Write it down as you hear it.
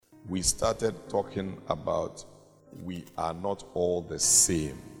we started talking about we are not all the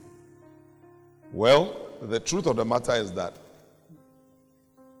same. Well, the truth of the matter is that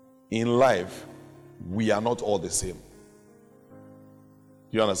in life, we are not all the same.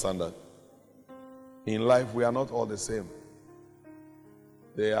 Do you understand that? In life, we are not all the same.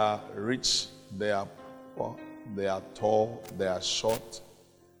 They are rich, they are poor, they are tall, they are short,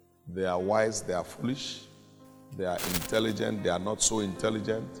 they are wise, they are foolish, they are intelligent, they are not so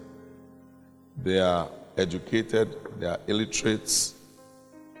intelligent, they are educated, they are illiterates.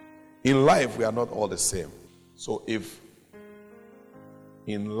 In life, we are not all the same. So if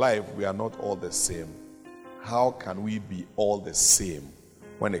in life we are not all the same, how can we be all the same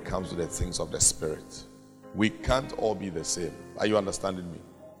when it comes to the things of the Spirit? We can't all be the same. Are you understanding me?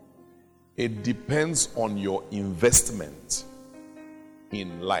 It depends on your investment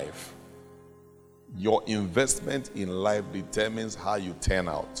in life. Your investment in life determines how you turn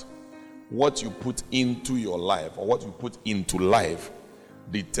out. What you put into your life or what you put into life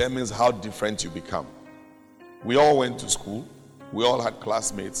determines how different you become. We all went to school. We all had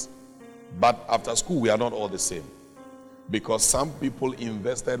classmates. But after school, we are not all the same. Because some people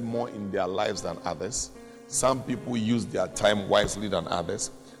invested more in their lives than others. Some people used their time wisely than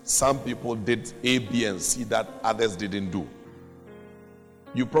others. Some people did A, B, and C that others didn't do.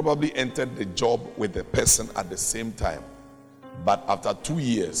 You probably entered the job with the person at the same time. But after 2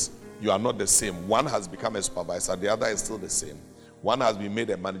 years, you are not the same. One has become a supervisor, the other is still the same. One has been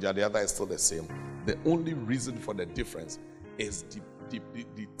made a manager, the other is still the same. The only reason for the difference is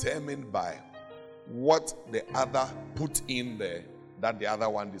determined by what the other put in there that the other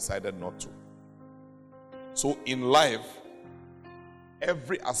one decided not to. So in life,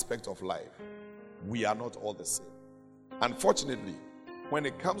 every aspect of life, we are not all the same. Unfortunately, when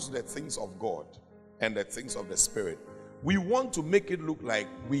it comes to the things of God and the things of the Spirit, we want to make it look like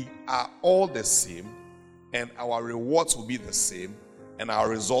we are all the same and our rewards will be the same and our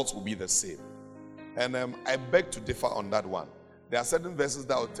results will be the same. And I beg to differ on that one. There are certain verses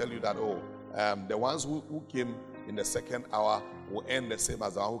that will tell you that, the ones who came in the second hour will end the same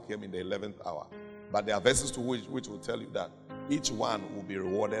as the one who came in the 11th hour. But there are verses to which will tell you that each one will be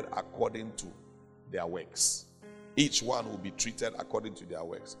rewarded according to their works. Each one will be treated according to their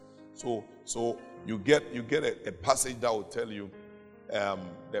works. So you get a passage that will tell you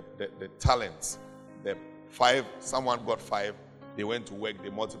the talents. The 5, someone got 5. They went to work, they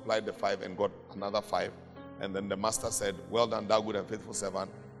multiplied the 5 and got another 5. And then the master said, well done, thou good and faithful servant.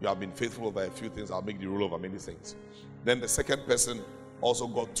 You have been faithful over a few things, I'll make thee rule over many things. Then the second person also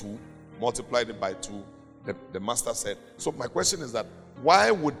got 2, multiplied it by 2. The master said, so my question is that,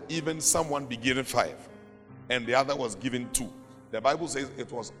 why would even someone be given 5 and the other was given 2? The Bible says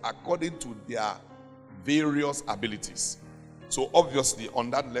it was according to their various abilities. So obviously on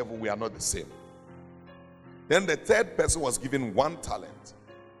that level we are not the same. Then the third person was given 1 talent.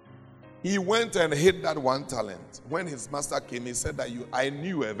 He went and hid that 1 talent. When his master came, he said that I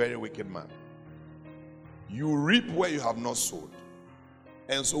knew a very wicked man. You reap where you have not sowed.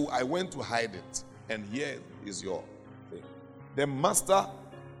 And so I went to hide it. And here is your thing. The master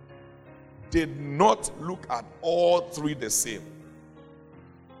did not look at all 3 the same.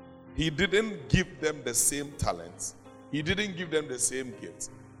 He didn't give them the same talents. He didn't give them the same gifts.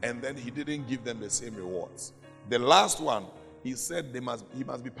 And then he didn't give them the same rewards. The last one, he said he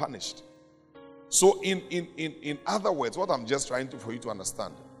must be punished. So in other words, what I'm just trying for you to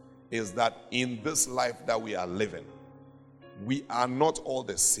understand is that in this life that we are living, we are not all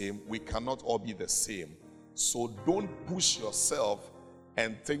the same. We cannot all be the same. So don't push yourself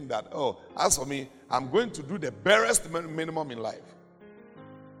and think that, as for me, I'm going to do the barest minimum in life.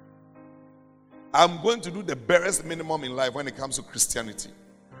 I'm going to do the barest minimum in life when it comes to Christianity.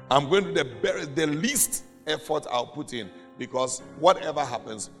 I'm going to do the least effort I'll put in, because whatever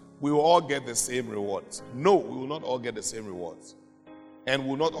happens, we will all get the same rewards. No, we will not all get the same rewards. And we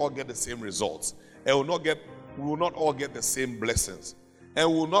will not all get the same results. And we will not all get the same blessings. And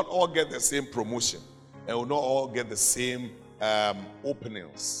we will not all get the same promotion. And we will not all get the same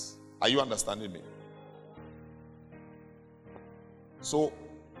openings. Are you understanding me? So,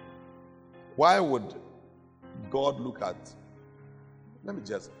 why would God look at...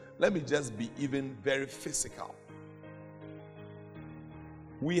 Let me just be even very physical.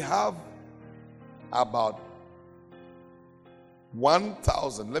 We have about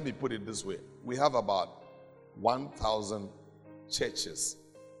 1,000, let me put it this way. We have about 1,000 churches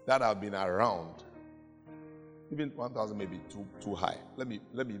that have been around. Even 1,000 may be too high. Let me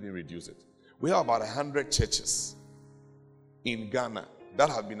even reduce it. We have about 100 churches in Ghana that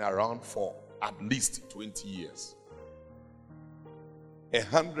have been around for at least 20 years.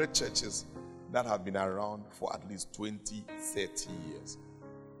 100 churches that have been around for at least 20, 30 years.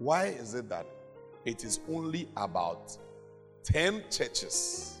 Why is it that it is only about 10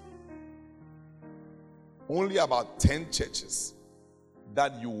 churches, only about 10 churches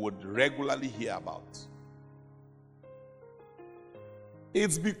that you would regularly hear about?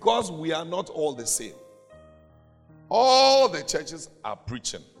 It's because we are not all the same. All the churches are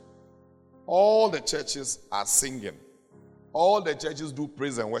preaching. All the churches are singing. All the churches do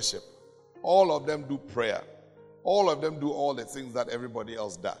praise and worship. All of them do prayer. All of them do all the things that everybody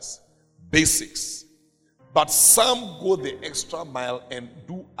else does. Basics. But some go the extra mile and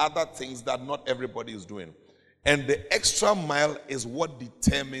do other things that not everybody is doing. And the extra mile is what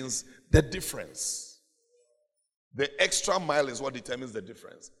determines the difference. The extra mile is what determines the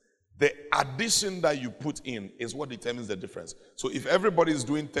difference. The addition that you put in is what determines the difference. So if everybody is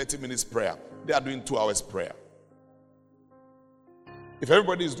doing 30 minutes prayer, they are doing 2 hours prayer. If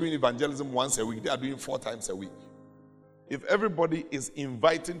everybody is doing evangelism once a week, they are doing 4 times a week. If everybody is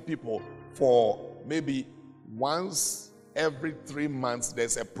inviting people for maybe once every 3 months,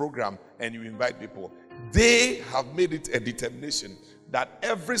 there's a program and you invite people, they have made it a determination that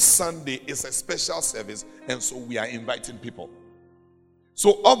every Sunday is a special service, and so we are inviting people.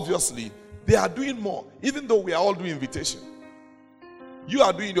 So obviously, they are doing more, even though we are all doing invitation. You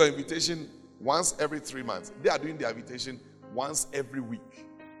are doing your invitation once every 3 months. They are doing their invitation once every week.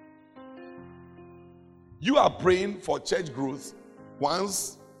 You are praying for church growth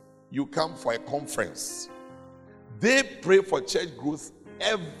once you come for a conference. They pray for church growth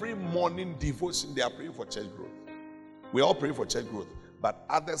every morning devotion. They are praying for church growth. We all pray for church growth, but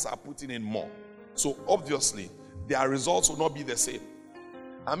others are putting in more. So obviously, their results will not be the same.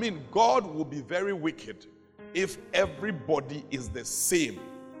 I mean, God will be very wicked if everybody is the same,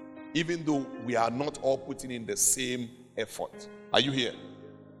 even though we are not all putting in the same effort. Are you here?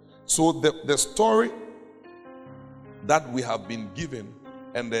 So the story that we have been given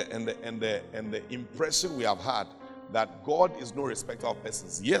and the impression we have had that God is no respecter of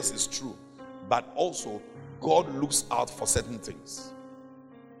persons. Yes, it's true. But also, God looks out for certain things.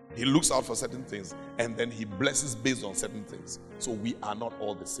 He looks out for certain things and then he blesses based on certain things. So we are not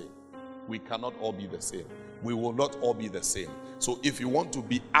all the same. We cannot all be the same. We will not all be the same. So if you want to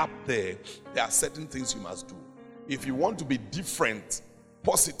be up there, there are certain things you must do. If you want to be different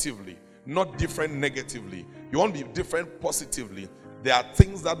positively, not different negatively, you want to be different positively, there are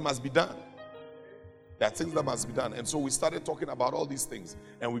things that must be done. There are things that must be done. And so we started talking about all these things.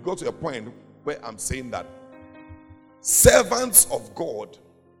 And we got to a point where I'm saying that servants of God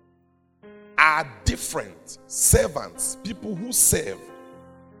are different. Servants, people who serve.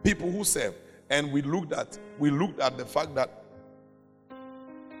 And we looked at the fact that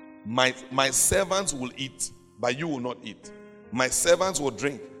my servants will eat, but you will not eat. My servants will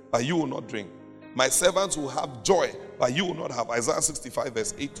drink, but you will not drink. My servants will have joy, but you will not have. Isaiah 65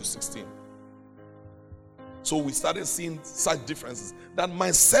 verse 8 to 16. So we started seeing such differences that my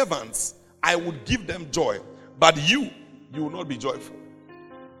servants, I would give them joy, but you will not be joyful.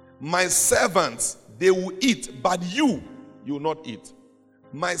 My servants, they will eat, but you will not eat.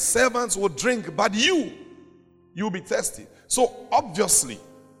 My servants will drink, but you'll be thirsty. So obviously,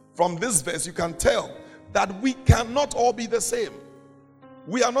 from this verse, you can tell that we cannot all be the same.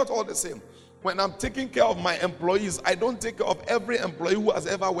 We are not all the same. When I'm taking care of my employees, I don't take care of every employee who has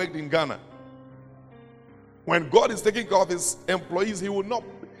ever worked in Ghana. When God is taking care of his employees,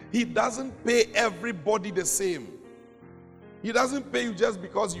 he doesn't pay everybody the same. He doesn't pay you just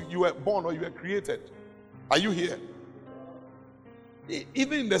because you were born or you were created. Are you here?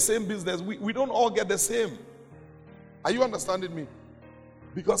 Even in the same business, we don't all get the same. Are you understanding me?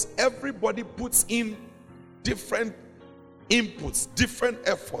 Because everybody puts in different inputs, different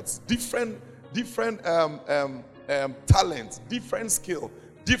efforts, different talents, different skill,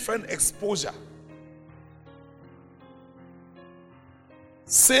 different exposure.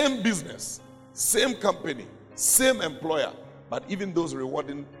 Same business, same company, same employer, but even those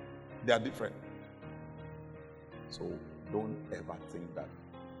rewarding, they are different. So don't ever think that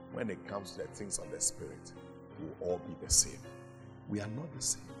when it comes to the things of the Spirit, we'll all be the same. We are not the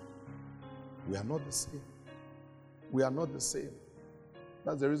same. We are not the same. We are not the same.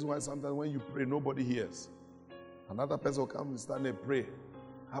 That's the reason why sometimes when you pray, nobody hears. Another person will come and stand and pray.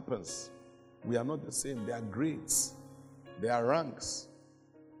 Happens. We are not the same. There are grades. There are ranks.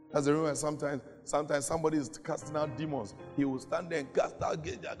 That's the reason why sometimes somebody is casting out demons. He will stand there and cast out.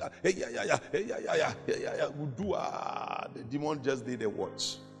 The demon just did a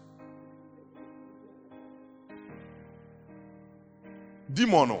watch.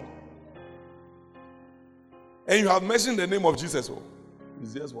 Demon. And you have mentioned the name of Jesus.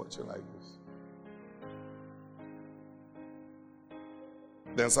 He's just watching like this.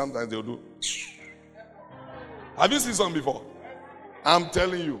 Then sometimes they'll do. Have you seen some before? I'm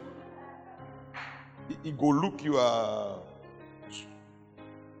telling you. He go look you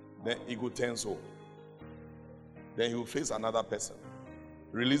then he go tenso. Then he will face another person.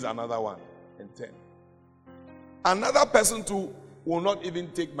 Release another one and 10. Another person too will not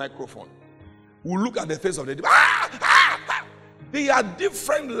even take microphone. Will look at the face of the devil. They are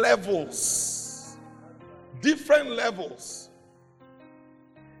different levels. Different levels.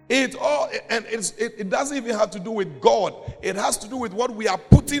 It doesn't even have to do with God. It has to do with what we are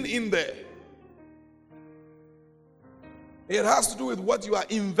putting in there. It has to do with what you are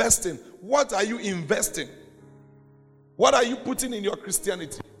investing. What are you investing? What are you putting in your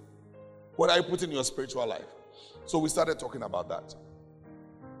Christianity? What are you putting in your spiritual life? So we started talking about that.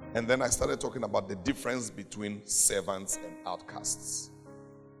 And then I started talking about the difference between servants and outcasts.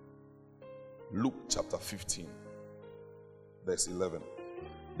 Luke chapter 15, verse 11.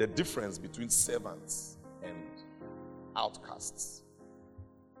 The difference between servants and outcasts.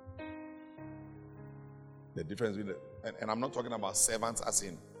 The difference between and I'm not talking about servants as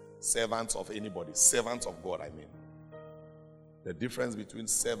in servants of anybody. Servants of God, I mean. The difference between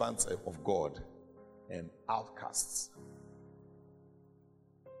servants of God and outcasts.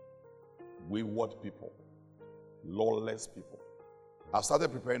 Wayward people. Lawless people. I've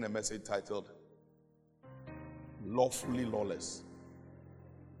started preparing a message titled Lawfully Lawless.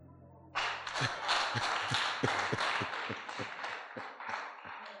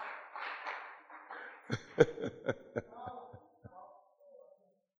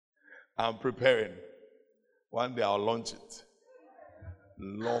 I'm preparing. One day I'll launch it.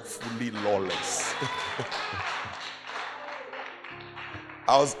 Lawfully lawless.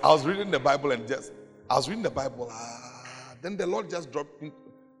 I was reading the Bible and then the Lord just dropped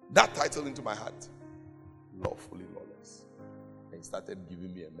that title into my heart. Lawfully lawless. And he started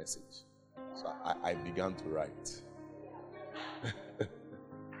giving me a message. So I began to write.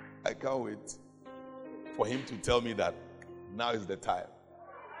 I can't wait for him to tell me that now is the time.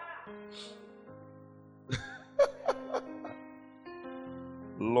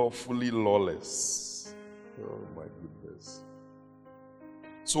 Lawfully lawless. Oh my goodness.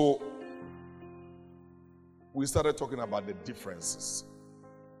 So we started talking about the differences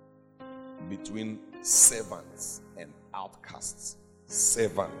between servants and outcasts.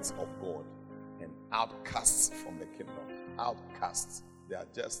 Servants of God and outcasts from the kingdom. Outcasts. They are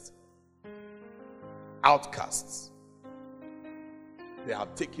just outcasts. They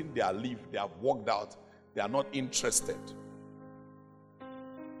have taken their leave. They have walked out. They are not interested.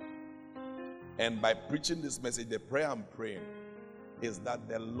 And by preaching this message, the prayer I'm praying is that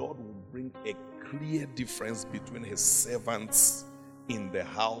the Lord will bring a clear difference between his servants in the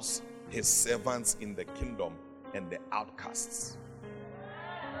house, his servants in the kingdom, and the outcasts.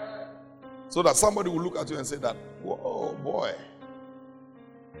 So that somebody will look at you and say that, whoa, boy,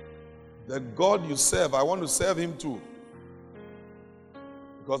 the God you serve, I want to serve him too.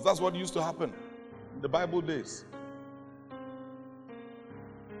 Because that's what used to happen in the Bible days.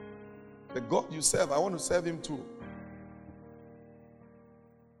 The God you serve, I want to serve him too.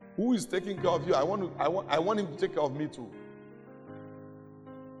 Who is taking care of you? I want him to take care of me too.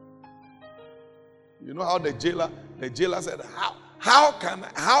 You know how the jailer said, how can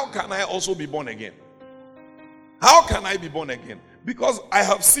I also be born again? How can I be born again? Because I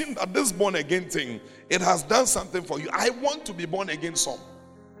have seen that this born again thing, it has done something for you. I want to be born again some.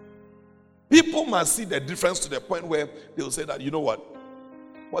 People must see the difference to the point where they will say that, you know what?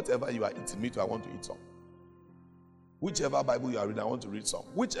 Whatever you are eating, me too, I want to eat some. Whichever Bible you are reading, I want to read some.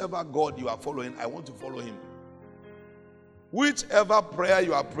 Whichever God you are following, I want to follow him. Whichever prayer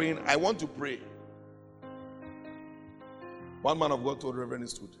you are praying, I want to pray. One man of God told Reverend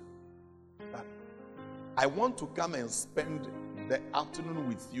Eastwood that I want to come and spend the afternoon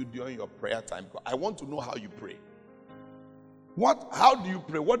with you during your prayer time. I want to know how you pray. How do you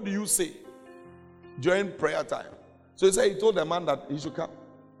pray? What do you say during prayer time? So he said he told the man that he should come.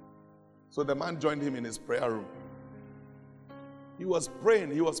 So the man joined him in his prayer room. He was praying.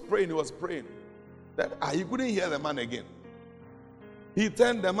 That he couldn't hear the man again. He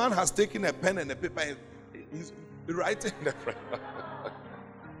turned, the man has taken a pen and a paper and he's writing the prayer.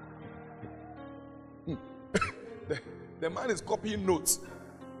 The man is copying notes.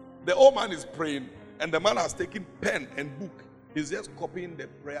 The old man is praying and the man has taken pen and book. He's just copying the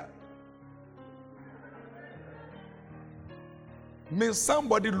prayer. May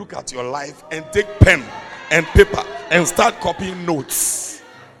somebody look at your life and take pen and paper and start copying notes.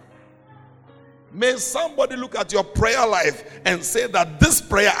 May somebody look at your prayer life and say that this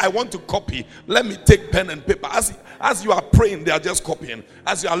prayer I want to copy. Let me take pen and paper. As you are praying, they are just copying.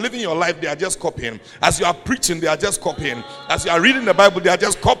 As you are living your life, they are just copying. As you are preaching, they are just copying. As you are reading the Bible, they are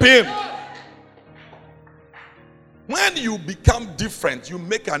just copying. When you become different, you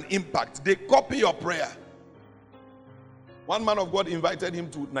make an impact. They copy your prayer. One man of God invited him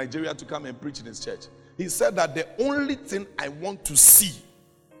to Nigeria to come and preach in his church. He said that the only thing I want to see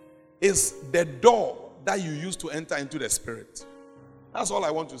is the door that you use to enter into the spirit. That's all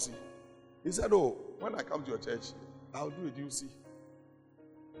I want to see. He said, oh, when I come to your church, I'll do it, you see.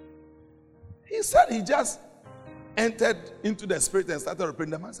 He said he just entered into the spirit and started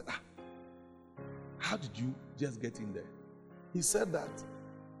praying. The man said, how did you just get in there? He said that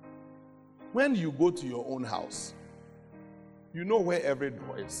when you go to your own house, you know where every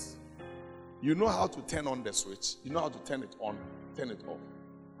door is. You know how to turn on the switch. You know how to turn it on, turn it off.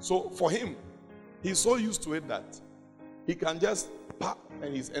 So for him, he's so used to it that he can just pop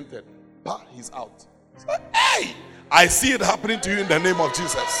and he's entered, pop, he's out. So, hey, I see it happening to you in the name of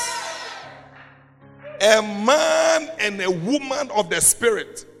Jesus. A man and a woman of the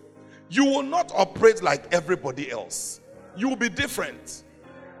spirit, you will not operate like everybody else. You will be different,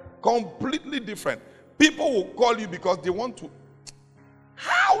 completely different. People will call you because they want to.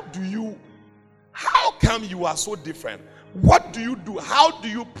 How come you are so different? What do you do? How do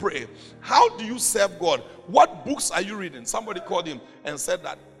you pray? How do you serve God? What books are you reading? Somebody called him and said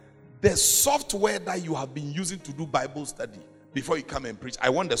that the software that you have been using to do Bible study before you come and preach, I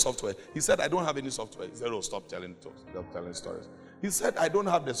want the software. He said, I don't have any software. He said, oh, stop telling stories. He said, I don't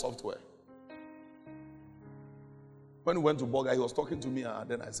have the software. When we went to Boga, he was talking to me, and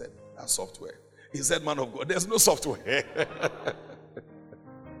then I said, that's software. He said, man of God, there's no software.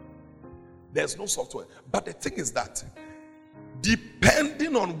 There's no software. But the thing is that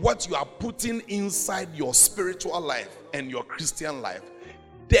depending on what you are putting inside your spiritual life and your Christian life,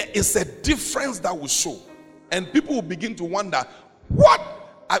 there is a difference that will show. And people will begin to wonder, what?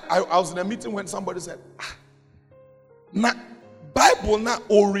 I was in a meeting when somebody said, na Bible na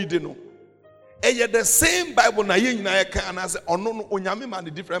original. And yet the same Bible na yen na and I said, oh no, onyame man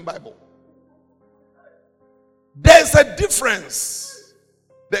the different Bible. There's a difference.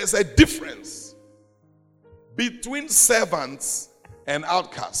 There's a difference between servants and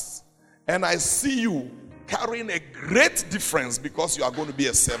outcasts. And I see you carrying a great difference because you are going to be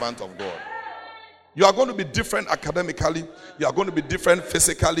a servant of God. You are going to be different academically. You are going to be different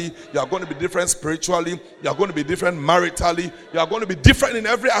physically. You are going to be different spiritually. You are going to be different maritally. You are going to be different in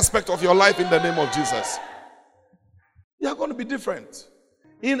every aspect of your life in the name of Jesus. You are going to be different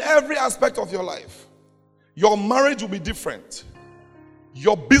in every aspect of your life. Your marriage will be different.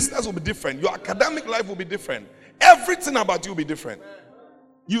 Your business will be different. Your academic life will be different. Everything about you will be different.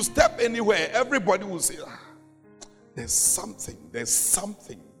 You step anywhere, everybody will say, there's something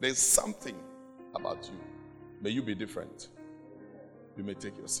about you. May you be different. You may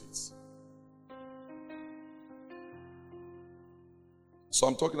take your seats. So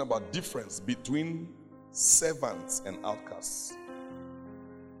I'm talking about difference between servants and outcasts.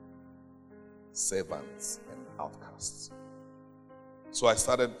 Servants and outcasts. So I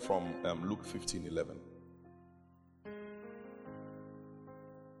started from Luke 15:11.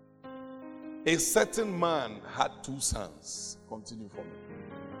 A certain man had 2 sons. Continue for me.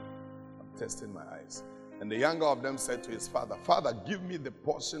 I'm testing my eyes. And the younger of them said to his father, Father, give me the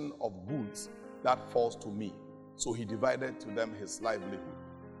portion of goods that falls to me. So he divided to them his livelihood.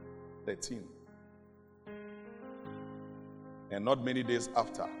 13. And not many days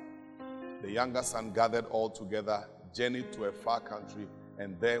after, the younger son gathered all together, journeyed to a far country,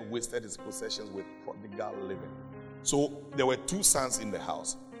 and there wasted his possessions with prodigal living. So there were 2 sons in the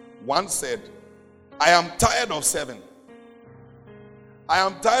house. One said, I am tired of serving. I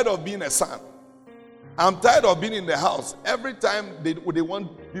am tired of being a son. I'm tired of being in the house. Every time they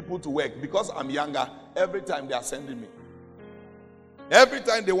want people to work, because I'm younger, every time they are sending me. Every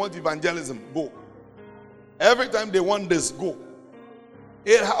time they want evangelism, go. Every time they want this, go.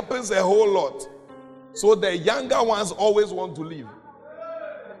 It happens a whole lot. So the younger ones always want to leave.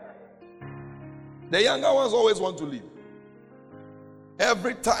 The younger ones always want to leave.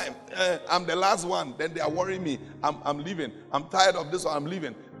 Every time I'm the last one, then they are worrying me. I'm leaving. I'm tired of this one. I'm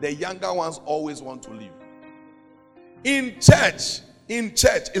leaving. The younger ones always want to leave. In church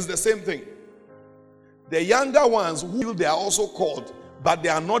is the same thing. The younger ones who they are also called, but they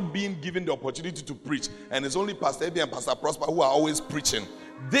are not being given the opportunity to preach. And it's only Pastor Ebi and Pastor Prosper who are always preaching.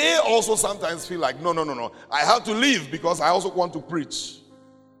 They also sometimes feel like, no. I have to leave because I also want to preach.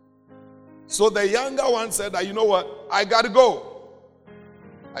 So the younger one said that, you know what? I got to go.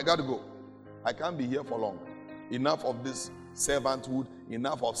 I can't be here for long. Enough of this servanthood,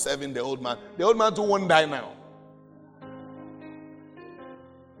 enough of serving the old man. The old man too won't die now.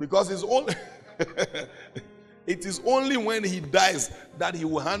 Because it's only it is only when he dies that he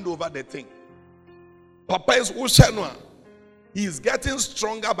will hand over the thing. Papa is Ushanwa. He is getting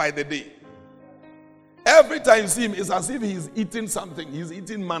stronger by the day. Every time you see him, it's as if he's eating something. He's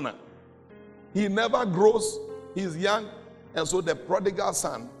eating manna. He never grows. He's young. And so the prodigal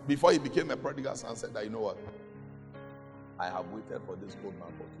son, before he became a prodigal son, said that, you know what? I have waited for this old man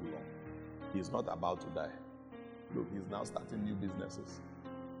for too long. He's not about to die. Look, he's now starting new businesses.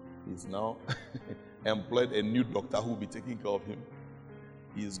 He's now employed a new doctor who will be taking care of him.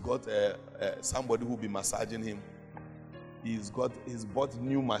 He's got somebody who will be massaging him. He's bought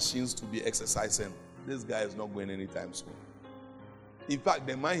new machines to be exercising. This guy is not going anytime soon. In fact,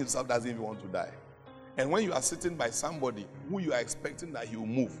 the man himself doesn't even want to die. And when you are sitting by somebody who you are expecting that he will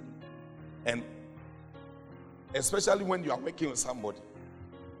move, and especially when you are working with somebody,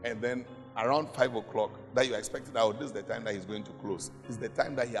 and then around 5 o'clock that you are expecting that, oh, this is the time that he's going to close. It's the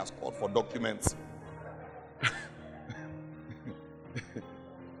time that he has called for documents.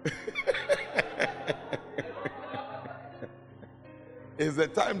 It's the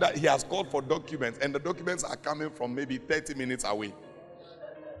time that he has called for documents, and the documents are coming from maybe 30 minutes away.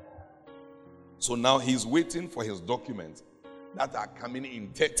 So now he's waiting for his documents that are coming in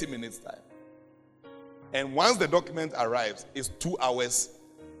 30 minutes time. And once the document arrives, it's 2 hours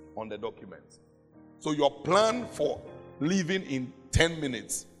on the document. So your plan for leaving in 10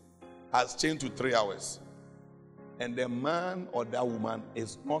 minutes has changed to 3 hours. And the man or that woman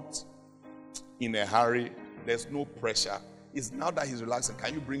is not in a hurry. There's no pressure. It's now that he's relaxing.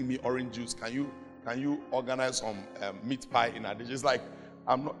 Can you bring me orange juice? Can you organize some meat pie in addition? It's like,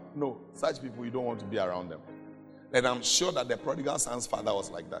 no, such people, you don't want to be around them. And I'm sure that the prodigal son's father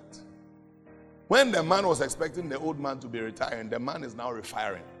was like that. When the man was expecting the old man to be retiring, the man is now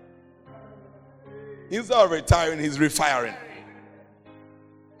refiring. Instead of retiring, he's refiring.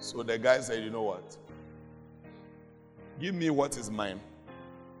 So the guy said, you know what? Give me what is mine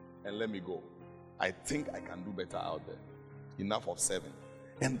and let me go. I think I can do better out there. Enough of serving.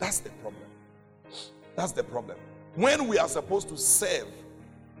 And that's the problem. That's the problem. When we are supposed to serve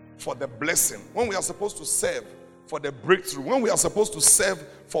for the blessing, when we are supposed to serve for the breakthrough, when we are supposed to serve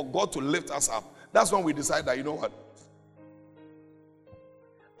for God to lift us up, that's when we decide that, you know what?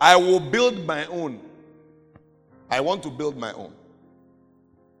 I will build my own. I want to build my own.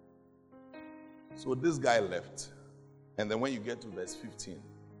 So this guy left. And then when you get to verse 15,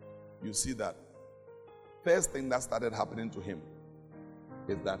 you see that first thing that started happening to him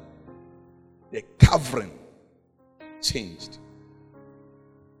is that the covering changed.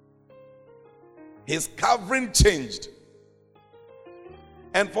 His covering changed.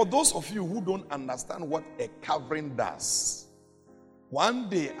 And for those of you who don't understand what a covering does, one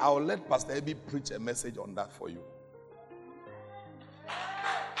day I'll let Pastor Ebi preach a message on that for you.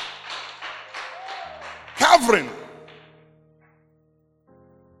 Covering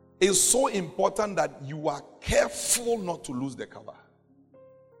is so important that you are careful not to lose the cover.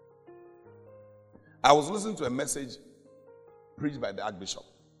 I was listening to a message preached by the Archbishop.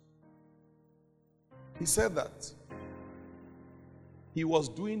 He said that he was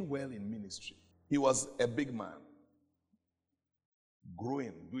doing well in ministry. He was a big man,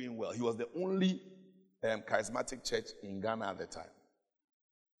 growing, doing well. He was the only charismatic church in Ghana at the time.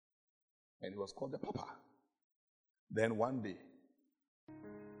 And he was called the Papa. Then one day,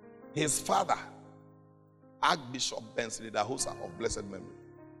 his father, Archbishop Benson Idahosa of blessed memory,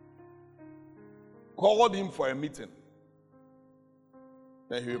 called him for a meeting.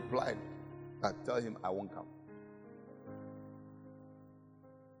 Then he replied, I tell him I won't come.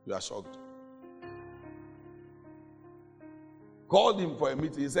 You are shocked. Called him for a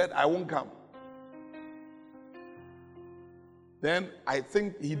meeting. He said, I won't come. Then I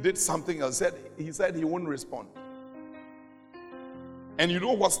think he did something else. He said he won't respond. And you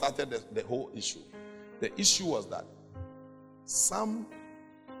know what started the whole issue? The issue was that some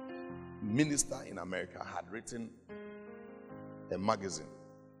minister in America had written a magazine.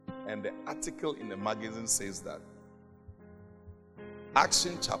 And the article in the magazine says that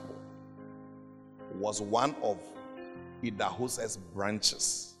Action Chapel was one of Idahosa's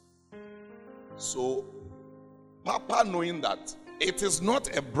branches. So, Papa, knowing that it is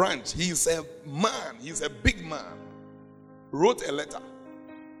not a branch, he's a man, he's a big man, wrote a letter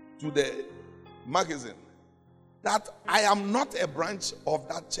to the magazine that I am not a branch of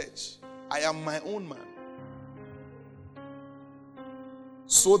that church. I am my own man.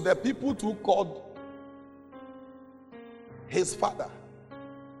 So the people too called his father.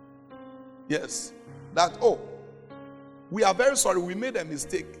 Yes. That, we are very sorry. We made a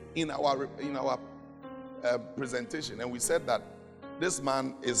mistake in our presentation, and we said that this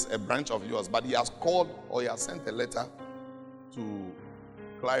man is a branch of yours, but he has called or he has sent a letter to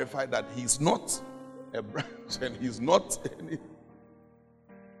clarify that he's not a branch and he's not any.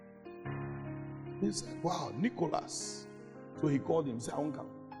 He said, wow, Nicholas. So he called him, said, I won't come.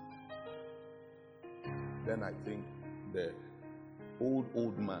 Then I think the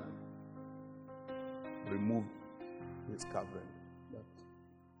old man removed his covering. That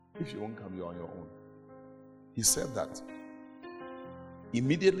if you won't come, you're on your own. He said that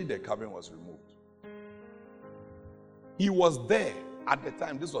immediately the covering was removed. He was there at the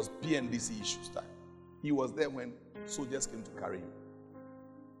time. This was PNDC issues time. He was there when soldiers came to carry him.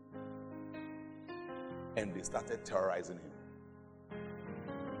 And they started terrorizing him.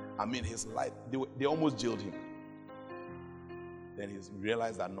 I mean, his life, they almost jailed him. Then he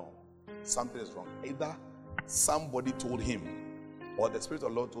realized that no, something is wrong. Either somebody told him or the Spirit of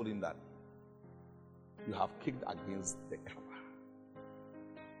the Lord told him that you have kicked against the cover.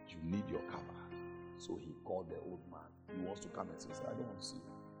 You need your cover. So he called the old man. He wants to come and say, I don't want to see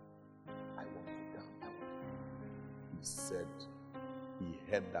you. I want to come. He said he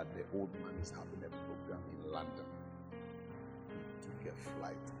heard that the old man is having a program in London. He took a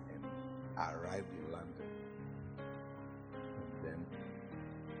flight and arrived in London. And then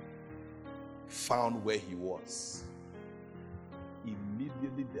found where he was.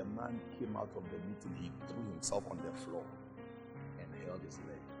 Immediately the man came out of the meeting. He threw himself on the floor and held his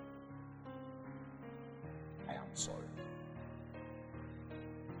leg. I am sorry.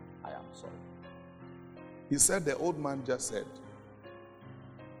 I am sorry. He said, the old man just said,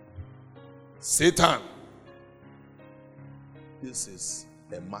 Satan, this is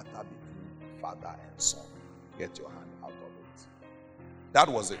a matter between father and son. Get your hand out of it. That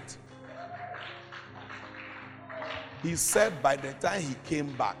was it. He said by the time he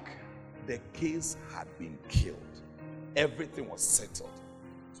came back, the case had been killed. Everything was settled.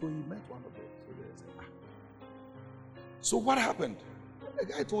 So he met one of them. So what happened? The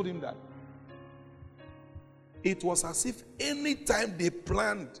guy told him that it was as if anytime they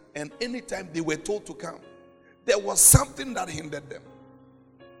planned and anytime they were told to come, there was something that hindered them.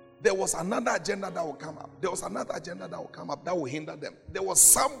 There was another agenda that will come up. There was another agenda that will come up that will hinder them. There was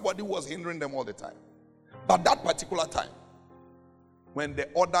somebody who was hindering them all the time. But that particular time, when the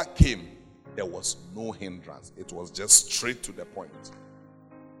order came, there was no hindrance. It was just straight to the point.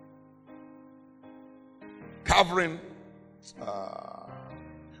 Covering.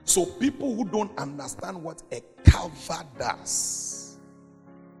 So people who don't understand what a cover does.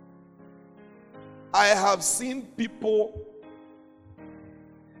 I have seen people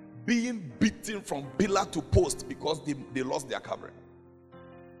being beaten from pillar to post because they lost their covering.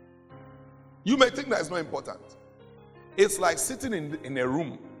 You may think that it's not important. It's like sitting in a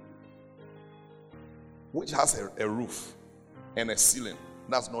room which has a roof and a ceiling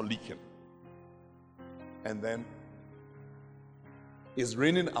that's not leaking. And then it's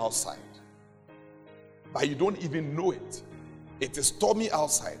raining outside. But you don't even know it. It is stormy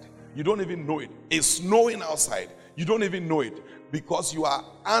outside. You don't even know it. It's snowing outside. You don't even know it because you are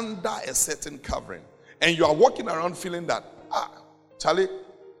under a certain covering. And you are walking around feeling that, Charlie,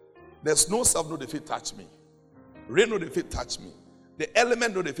 there's no self no defeat touch me. Rain no defeat touch me. The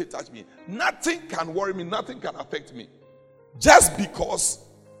element no defeat touch me. Nothing can worry me. Nothing can affect me. Just because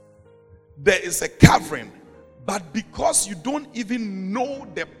there is a covering. But because you don't even know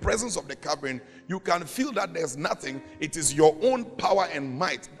the presence of the covering, you can feel that there's nothing. It is your own power and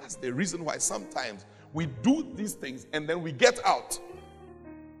might. That's the reason why sometimes we do these things and then we get out.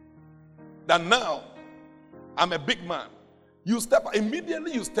 That now, I'm a big man.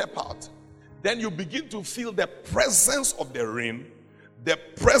 Immediately you step out. Then you begin to feel the presence of the rain, the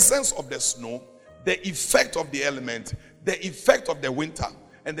presence of the snow, the effect of the element, the effect of the winter.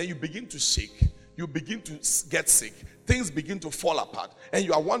 And then you begin to shake. You begin to get sick. Things begin to fall apart. And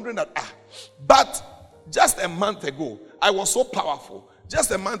you are wondering that, but just a month ago, I was so powerful.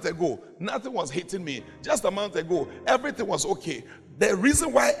 Just a month ago, nothing was hitting me. Just a month ago, everything was okay. The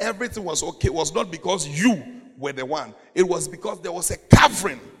reason why everything was okay was not because you were the one. It was because there was a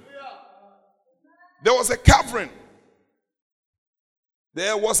covering. There was a covering.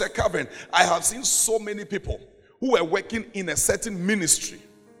 There was a covering. I have seen so many people who were working in a certain ministry.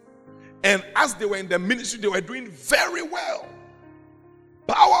 And as they were in the ministry, they were doing very well.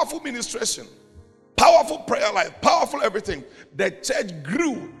 Powerful ministration. Powerful prayer life. Powerful everything. The church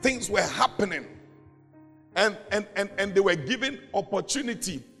grew. Things were happening. And they were given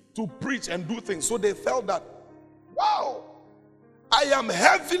opportunity to preach and do things. So they felt that, wow, I am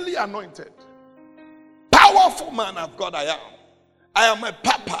heavily anointed. powerful man of God I am. I am a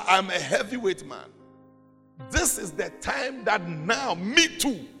papa. I am a heavyweight man. This is the time that now, me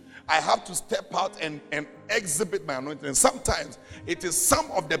too, I have to step out and exhibit my anointing. And sometimes it is some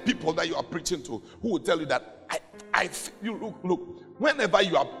of the people that you are preaching to who will tell you that you look, whenever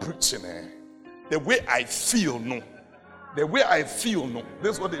you are preaching, the way I feel, no. The way I feel, no.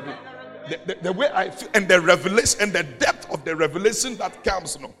 This is what they do. The way I feel, and the revelation, and the depth of the revelation that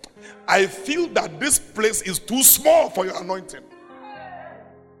comes, no. I feel that this place is too small for your anointing.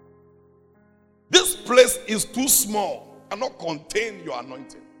 This place is too small, cannot contain your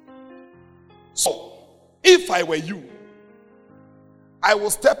anointing. So, if I were you, I will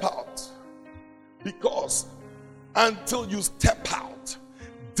step out, because until you step out,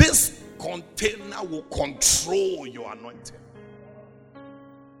 this container will control your anointing.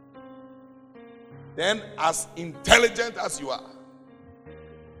 Then, as intelligent as you are,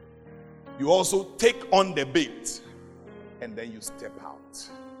 you also take on the bait, and then you step out.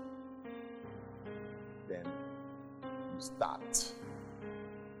 Then you start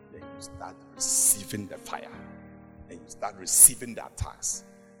receiving the fire, and you start receiving the attacks.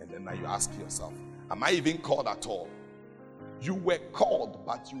 And then now you ask yourself, am I even called at all? You were called,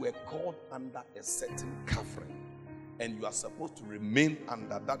 but you were called under a certain covering, and you are supposed to remain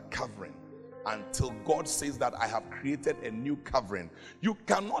under that covering until God says that I have created a new covering. You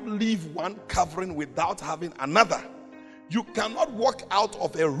cannot leave one covering without having another. You cannot walk out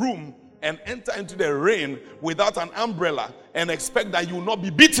of a room and enter into the rain without an umbrella and expect that you will not be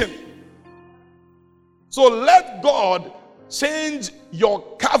beaten. So let God change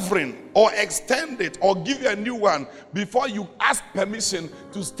your covering or extend it or give you a new one before you ask permission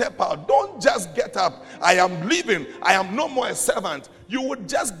to step out. Don't just get up. I am leaving. I am no more a servant. You would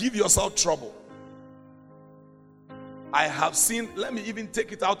just give yourself trouble. I have seen, let me even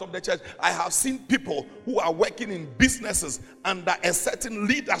take it out of the church. I have seen people who are working in businesses under a certain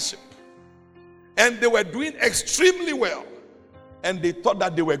leadership, and they were doing extremely well, and they thought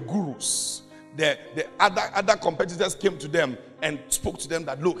that they were gurus. The other competitors came to them and spoke to them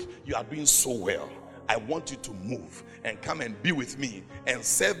that, look, you are doing so well. I want you to move and come and be with me and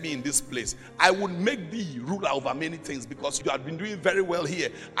serve me in this place. I would make thee ruler over many things because you have been doing very well here.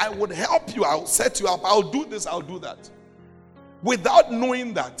 I would help you. I'll set you up. I'll do this. I'll do that. Without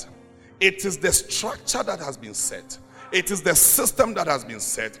knowing that it is the structure that has been set. It is the system that has been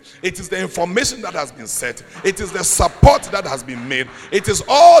set. It is the information that has been set. It is the support that has been made. It is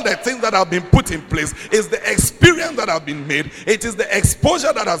all the things that have been put in place. It's the experience that have been made. It is the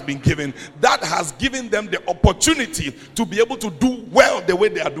exposure that has been given that has given them the opportunity to be able to do well the way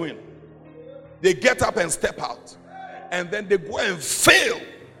they are doing. They get up and step out, and then they go and fail.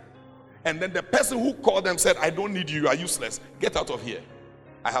 And then the person who called them said, I don't need you, you are useless. Get out of here.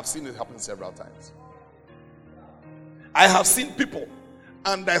 I have seen it happen several times. I have seen people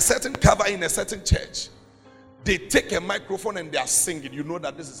under a certain cover in a certain church. They take a microphone and they are singing. You know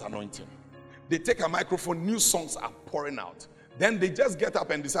that this is anointing. They take a microphone, new songs are pouring out. Then they just get up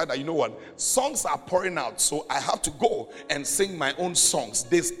and decide that, you know what, songs are pouring out, so I have to go and sing my own songs.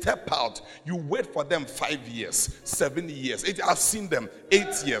 They step out. You wait for them 5 years, 7 years. I've seen them 8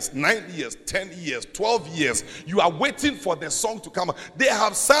 years, 9 years, 10 years, 12 years. You are waiting for the song to come out. They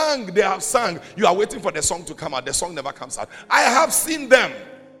have sung. You are waiting for the song to come out. The song never comes out. I have seen them.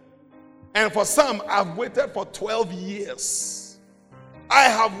 And for some, I've waited for 12 years. I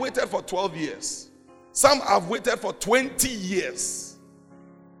have waited for 12 years. Some have waited for 20 years.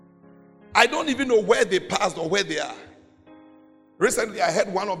 I don't even know where they passed or where they are. Recently, I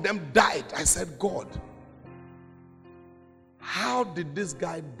heard one of them died. I said, God, how did this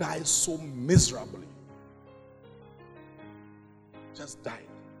guy die so miserably? Just died.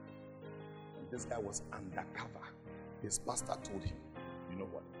 And this guy was undercover. His pastor told him, you know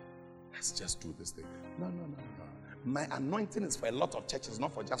what? Let's just do this thing. No. My anointing is for a lot of churches,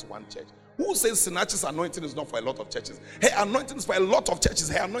 not for just one church. Who says Sinach's anointing is not for a lot of churches? Her anointing is for a lot of churches.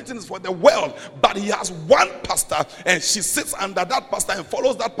 Her anointing is for the world. But he has one pastor, and she sits under that pastor and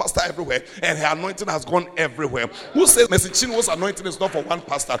follows that pastor everywhere, and her anointing has gone everywhere. Who says Mercy Chinwo's anointing is not for one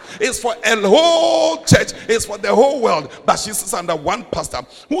pastor? It's for a whole church. It's for the whole world. But she sits under one pastor.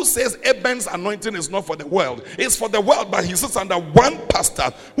 Who says Eben's anointing is not for the world? It's for the world, but he sits under one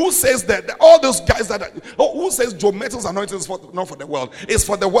pastor. Who says that all those guys who says Joe Metal's anointing is not for the world? It's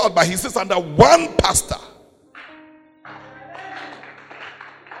for the world, but he sits under one pastor.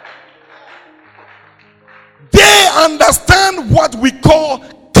 They understand what we call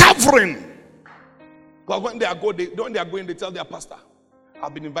covering. Because when they are going, they tell their pastor,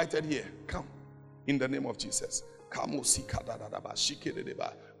 I've been invited here. Come. In the name of Jesus. Go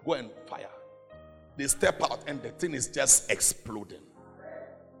and fire. They step out and the thing is just exploding.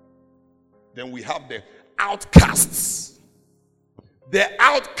 Then we have the outcasts. The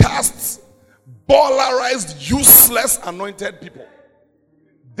outcasts, ballarized, useless, anointed people.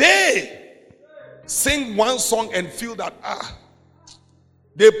 They sing one song and feel that,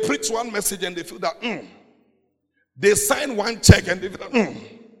 they preach one message and they feel that, They sign one check and they feel that,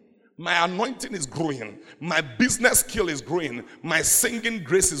 my anointing is growing. My business skill is growing. My singing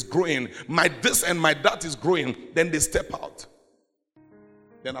grace is growing. My this and my that is growing. Then they step out.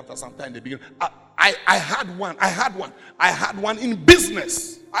 Then after some time they begin. I had one in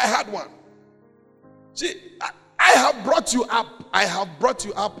business. I had one. See, I have brought you up. I have brought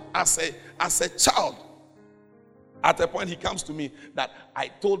you up as a child. At a point he comes to me that I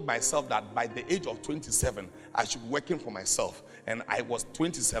told myself that by the age of 27, I should be working for myself. And I was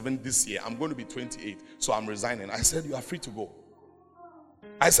 27 this year. I'm going to be 28. So I'm resigning. I said, you are free to go.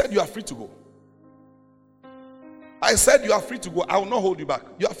 I said, you are free to go. I said, you are free to go. I will not hold you back.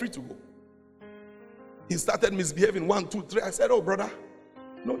 You are free to go. He started misbehaving 1, 2, 3. I said, oh, brother,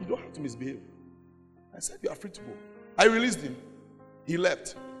 no, you don't have to misbehave. I said, you are free to go. I released him. He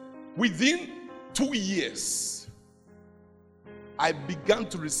left. Within 2 years, I began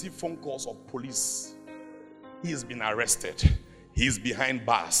to receive phone calls of police. He has been arrested. He's behind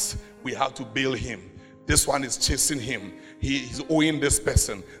bars. We have to bail him. This one is chasing him. He's owing this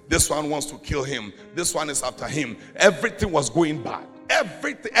person. This one wants to kill him. This one is after him. Everything was going bad.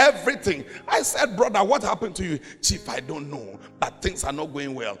 Everything. I said, brother, what happened to you? Chief, I don't know, but things are not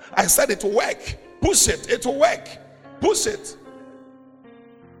going well. I said, it will work. Push it. It will work. Push it.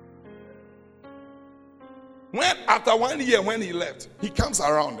 When after 1 year, when he left, he comes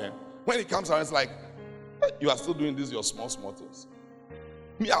around then. When he comes around, it's like, you are still doing this, your small things.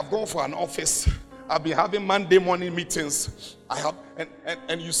 Me, I've gone for an office. I've been having Monday morning meetings. I have,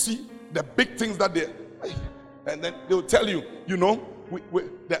 and you see the big things that they, and then they'll tell you, you know,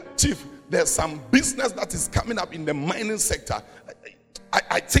 the chief, there's some business that is coming up in the mining sector.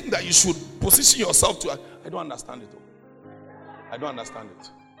 I think that you should position yourself to. I don't understand it. I don't understand it.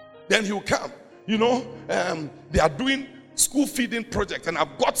 Then he'll come. You know, they are doing school feeding project and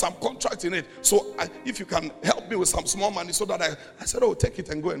I've got some contracts in it. So if you can help me with some small money so that I said, oh, take it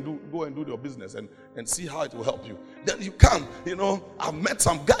and go and do your business and see how it will help you. Then you come, you know, I've met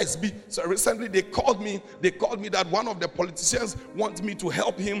some guys. So recently they called me that one of the politicians wants me to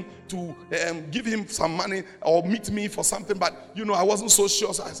help him to give him some money or meet me for something. But, you know, I wasn't so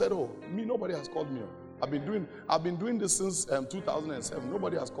sure. So I said, oh, nobody has called me. I've been doing this since 2007.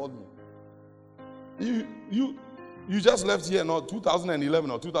 Nobody has called me. You just left here, no,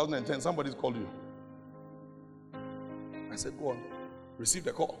 2011 or 2010, somebody's called you. I said, go on. Receive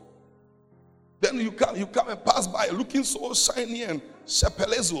the call. Then you come and pass by looking so shiny and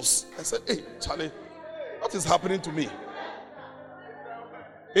shepelezos. I said, hey, Charlie, what is happening to me?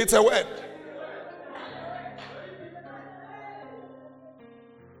 It's a word.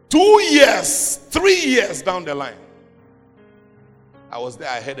 2 years, 3 years down the line, I was there,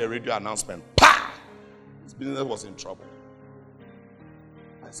 I heard a radio announcement. His business was in trouble.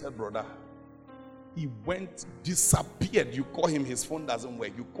 I said, brother, he went, disappeared. You call him, his phone doesn't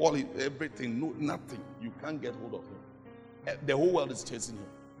work. You call him, everything, no, nothing. You can't get hold of him. The whole world is chasing him.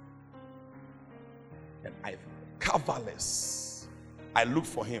 And I, coverless, I looked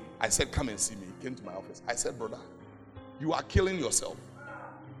for him. I said, come and see me. He came to my office. I said, brother, you are killing yourself.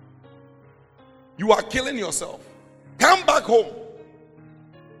 You are killing yourself. Come back home.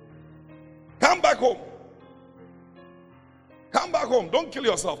 Come back home. Come back home. Don't kill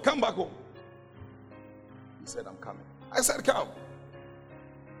yourself. Come back home. He said, I'm coming. I said, come.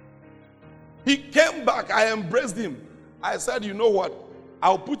 He came back. I embraced him. I said, you know what?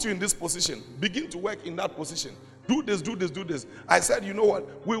 I'll put you in this position. Begin to work in that position. Do this, do this, do this. I said, you know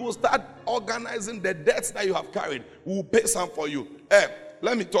what? We will start organizing the debts that you have carried. We will pay some for you.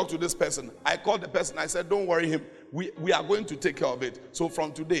 Let me talk to this person. I called the person. I said, don't worry him. We are going to take care of it. So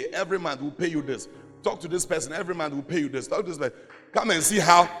from today, every month we'll pay you this. Talk to this person. Every month we'll pay you this. Talk to this person. Come and see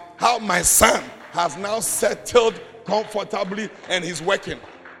how my son has now settled comfortably and he's working.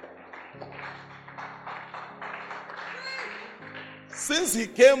 Since he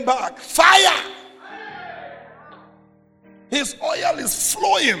came back, fire! His oil is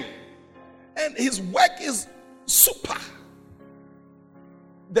flowing and his work is super.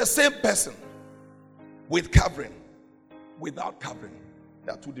 The same person with covering, without covering.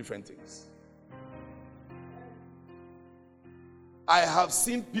 They are two different things. I have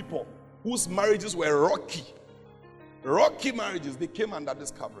seen people whose marriages were rocky marriages. They came under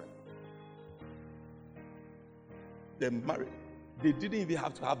this covering. They married. They didn't even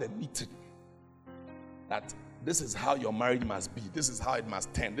have to have a meeting. that this is how your marriage must be. This is how it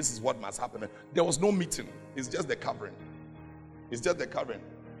must turn. This is what must happen. There was no meeting. It's just the covering. It's just the covering.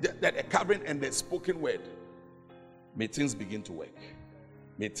 The covering and the spoken word. May things begin to work.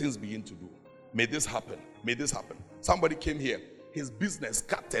 May things begin to do. May this happen. May this happen. Somebody came here. His business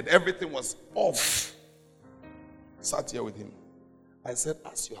scattered. Everything was off. Sat here with him. I said,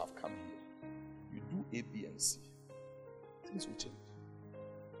 as you have come here, you do A, B, and C. Things will change.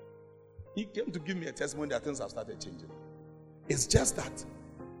 He came to give me a testimony that things have started changing. It's just that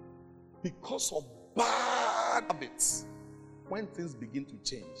because of bad habits, when things begin to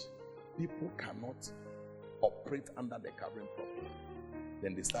change, people cannot operate under the covering properly.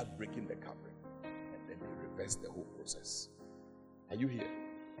 Then they start breaking the covering, and then they reverse the whole process. Are you here?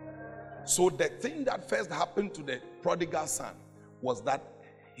 So the thing that first happened to the prodigal son was that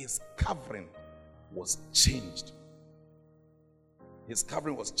his covering was changed. His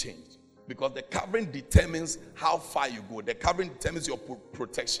covering was changed. Because the covering determines how far you go. The covering determines your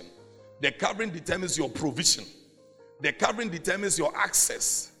protection. The covering determines your provision. The covering determines your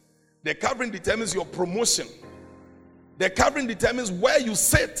access. The covering determines your promotion. The covering determines where you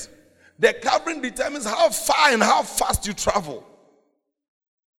sit. The covering determines how far and how fast you travel.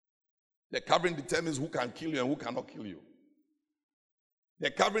 The covering determines who can kill you and who cannot kill you.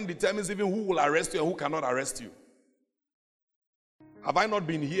 The covering determines even who will arrest you and who cannot arrest you. Have I not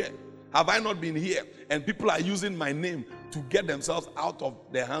been here? Have I not been here? And people are using my name to get themselves out of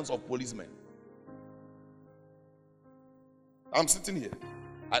the hands of policemen. I'm sitting here.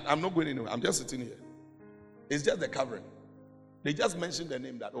 I'm not going anywhere. I'm just sitting here. It's just the covering. They just mentioned the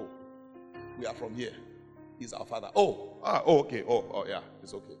name that, oh, we are from here. He's our father. Okay. Oh, yeah,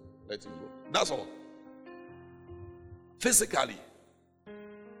 it's okay. Let him go. That's all. Physically,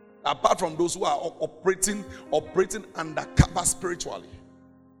 apart from those who are operating undercover spiritually.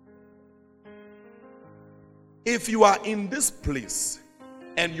 If you are in this place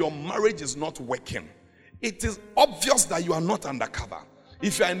and your marriage is not working, it is obvious that you are not undercover.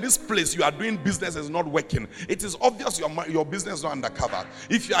 If you are in this place, you are doing business is not working, it is obvious your business is not undercover.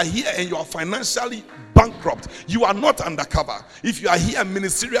 If you are here and you are financially bankrupt, you are not undercover. If you are here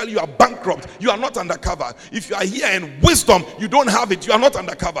ministerially, you are bankrupt, you are not undercover. If you are here in wisdom, you don't have it, you are not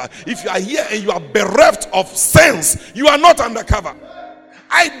undercover. If you are here and you are bereft of sense, you are not undercover.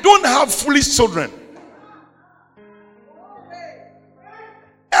 I don't have foolish children.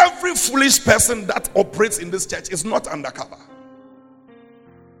 Every foolish person that operates in this church is not undercover.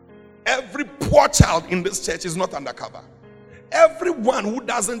 Every poor child in this church is not undercover. Everyone who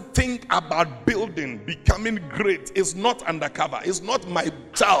doesn't think about building, becoming great is not undercover. It's not my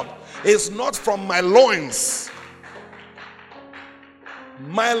child. It's not from my loins.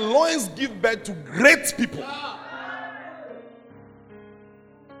 My loins give birth to great people.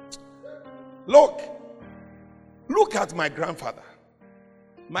 Look at my grandfather.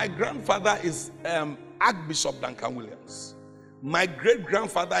 My grandfather is Archbishop Duncan Williams. My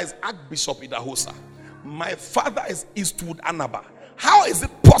great-grandfather is Archbishop Idahosa. My father is Eastwood Anaba. How is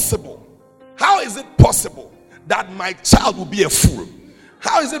it possible? How is it possible that my child will be a fool?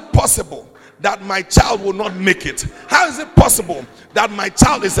 How is it possible that my child will not make it? How is it possible that my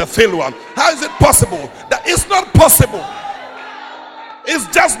child is a failure? How is it possible that it's not possible? It's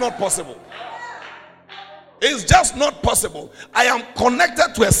just not possible. It's just not possible. I am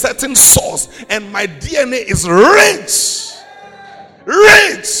connected to a certain source and my DNA is rich.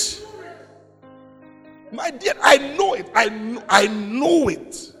 Rich. My DNA, I know it. I know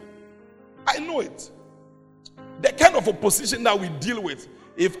it. I know it. The kind of opposition that we deal with,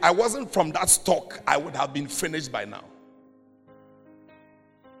 if I wasn't from that stock, I would have been finished by now.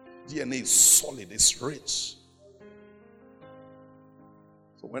 DNA is solid, it's rich.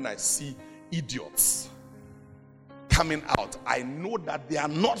 So when I see idiots coming out, I know that they are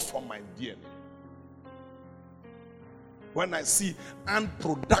not from my DNA. When I see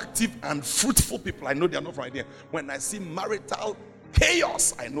unproductive and fruitful people, I know they are not from my DNA. When I see marital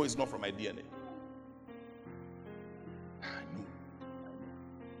chaos, I know it's not from my DNA. I know.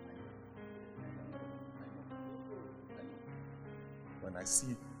 When I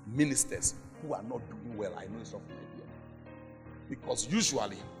see ministers who are not doing well, I know it's not from my DNA. Because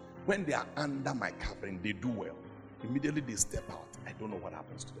usually, when they are under my covering, they do well. Immediately they step out. I don't know what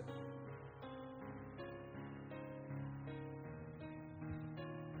happens to them.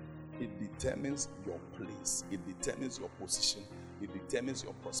 It determines your place. It determines your position. It determines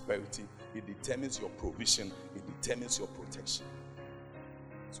your prosperity. It determines your provision. It determines your protection.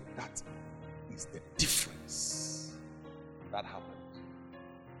 So that is the difference that happened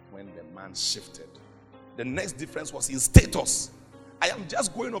when the man shifted. The next difference was his status. I am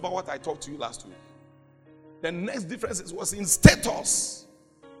just going over what I talked to you last week. The next difference was in status.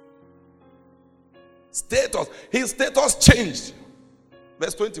 Status. His status changed.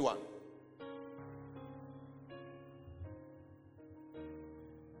 Verse 21.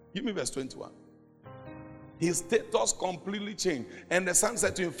 Give me verse 21. His status completely changed. And the son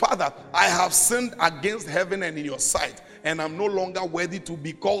said to him, Father, I have sinned against heaven and in your sight, and I'm no longer worthy to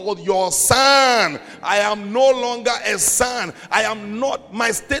be called your son. I am no longer a son. I am not, my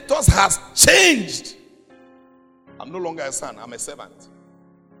status has changed. I'm no longer a son, I'm a servant.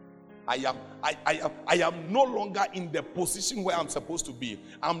 I am no longer in the position where I'm supposed to be.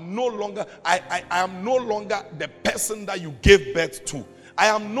 I am no longer the person that you gave birth to. I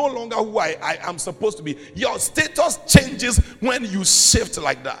am no longer who I am supposed to be. Your status changes when you shift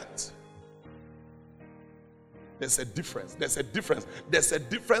like that. There's a difference. There's a difference. There's a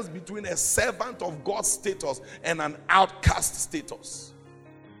difference between a servant of God's status and an outcast status.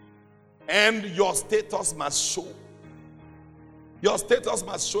 And your status must show. Your status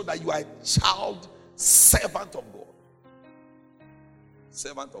must show that you are a child, servant of God.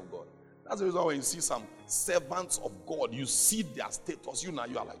 Servant of God. That's the reason when you see some servants of God, you see their status, you are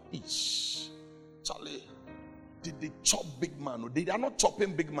like, ish, Charlie, did they chop big man? They are not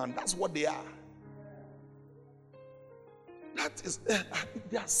chopping big man. That's what they are. That is,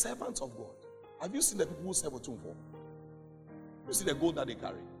 they are servants of God. Have you seen the people who serve Otumfuo? You see the gold that they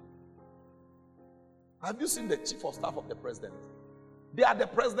carry? Have you seen the chief of staff of the president? They are the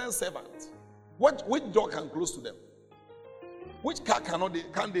president's servants. Which door can close to them? Which car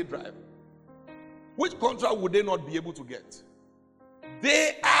can they drive? Which contract would they not be able to get?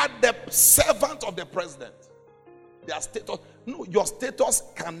 They are the servant of the president. Their status, no, your status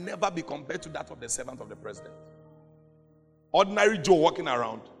can never be compared to that of the servant of the president. Ordinary Joe walking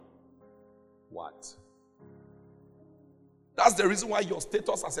around. What? That's the reason why your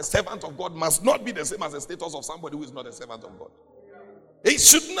status as a servant of God must not be the same as the status of somebody who is not a servant of God. It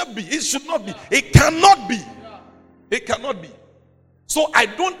should not be. It should not be. It cannot be. It cannot be. So I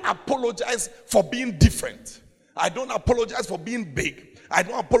don't apologize for being different. I don't apologize for being big. I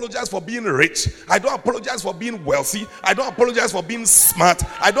don't apologize for being rich. I don't apologize for being wealthy. I don't apologize for being smart.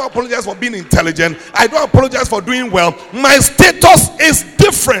 I don't apologize for being intelligent. I don't apologize for doing well. My status is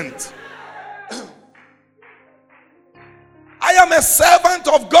different. I am a servant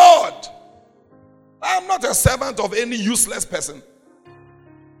of God. I am not a servant of any useless person.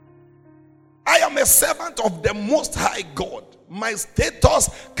 I am a servant of the Most High God. My status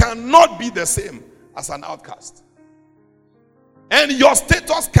cannot be the same as an outcast. And your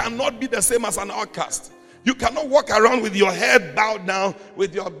status cannot be the same as an outcast. You cannot walk around with your head bowed down,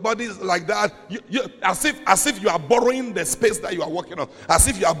 with your body like that, as if you are borrowing the space that you are walking on, as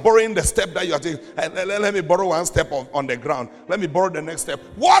if you are borrowing the step that you are taking. Let me borrow one step on the ground. Let me borrow the next step.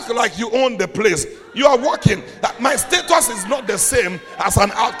 Walk like you own the place. You are walking. My status is not the same as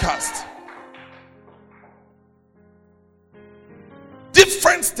an outcast.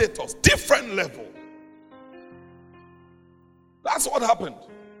 Different status, different level. That's what happened.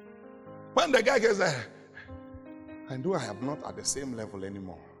 When the guy gets there, I know I am not at the same level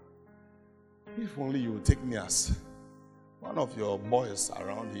anymore. If only you would take me as one of your boys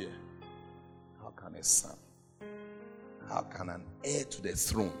around here. How can a son, how can an heir to the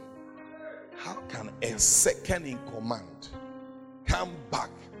throne, how can a second in command come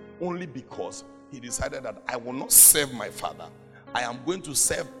back only because he decided that I will not serve my father? I am going to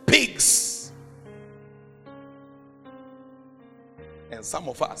serve pigs. And some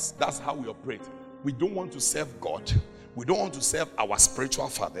of us, that's how we operate. We don't want to serve God. We don't want to serve our spiritual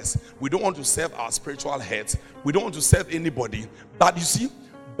fathers. We don't want to serve our spiritual heads. We don't want to serve anybody. But you see,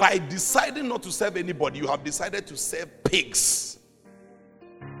 by deciding not to serve anybody, you have decided to serve pigs.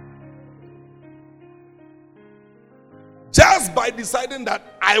 Just by deciding that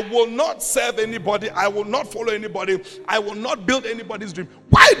I will not serve anybody, I will not follow anybody, I will not build anybody's dream.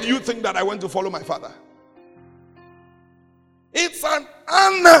 Why do you think that I went to follow my father? It's an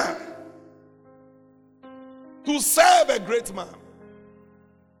honor to serve a great man.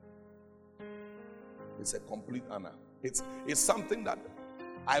 It's a complete honor. It's something that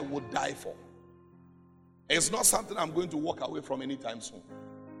I would die for. It's not something I'm going to walk away from anytime soon.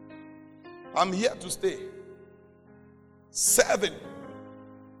 I'm here to stay. Serving.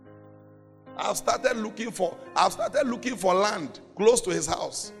 I've started looking for land close to his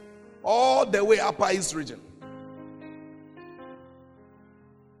house, all the way Upper East region.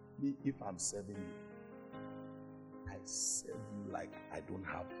 If I'm serving you, I serve you like I don't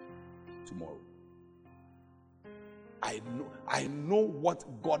have tomorrow. I know what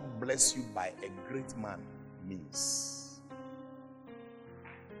God bless you by a great man means.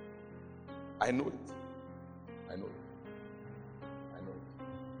 I know it. I know it. I know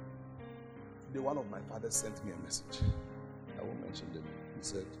it. Today, one of my fathers sent me a message. I won't mention them. He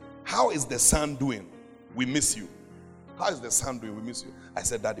said, "How is the son doing? We miss you." How is the son doing? We miss you. I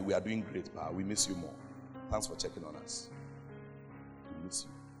said, "Daddy, we are doing great, but we miss you more. Thanks for checking on us. We miss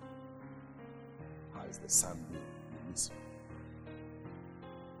you." How is the son doing? We miss you.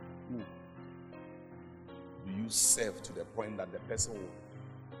 Who do you serve to the point that the person will,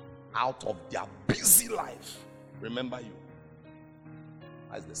 out of their busy life, remember you?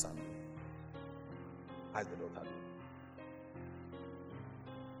 How is the son doing? How is the daughter doing?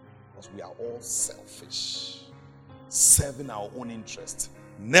 Because we are all selfish. Serving our own interest,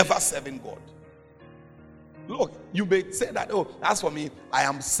 never serving God. Look, you may say that, "Oh, as for me, I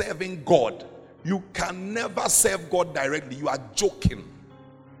am serving God." You can never serve God directly. You are joking.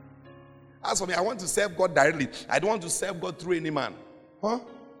 As for me, I want to serve God directly. I don't want to serve God through any man. Huh?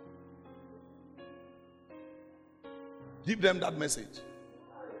 Give them that message.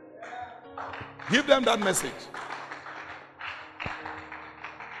 Give them that message.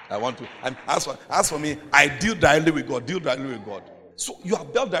 I want to. And as for me, I deal directly with God. Deal directly with God. So you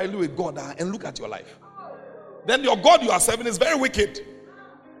have dealt directly with God, and look at your life. Then your God you are serving is very wicked.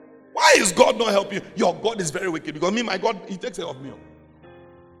 Why is God not helping you? Your God is very wicked because my God, He takes care of me.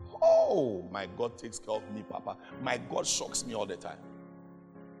 Oh, my God takes care of me, Papa. My God shocks me all the time.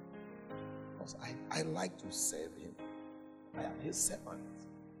 Because I like to serve Him. I am His servant.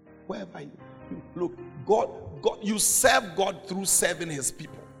 Wherever you look, God, you serve God through serving His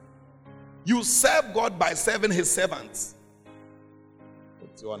people. You serve God by serving His servants.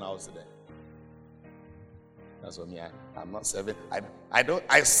 What's your house today? That's what me. I'm not serving.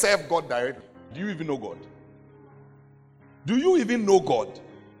 I serve God directly. Do you even know God? Do you even know God?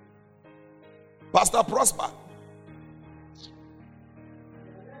 Pastor Prosper.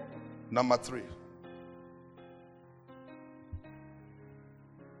 Number 3.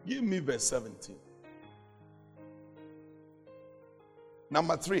 Give me verse 17.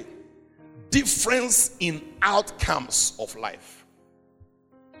 Number 3. Difference in outcomes of life.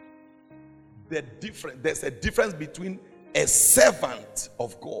 There's a difference between a servant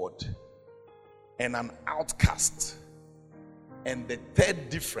of God and an outcast. And the third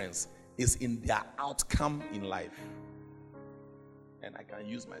difference is in their outcome in life. And I can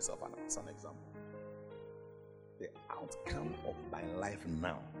use myself as an example. The outcome of my life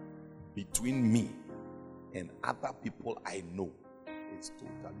now between me and other people I know is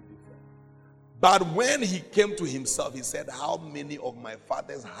totally different. But when he came to himself, he said, "How many of my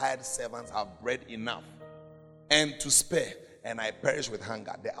father's hired servants have bread enough and to spare, and I perish with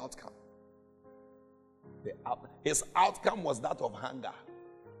hunger?" The outcome. His outcome was that of hunger.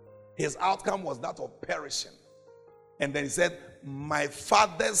 His outcome was that of perishing. And then he said, "My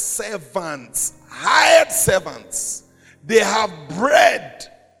father's servants, hired servants, they have bread."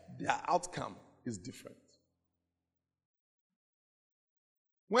 Their outcome is different.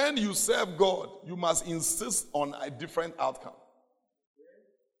 When you serve God, you must insist on a different outcome.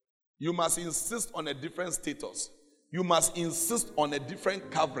 You must insist on a different status. You must insist on a different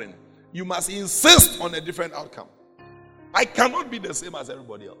covering. You must insist on a different outcome. I cannot be the same as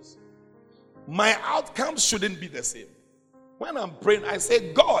everybody else. My outcome shouldn't be the same. When I'm praying, I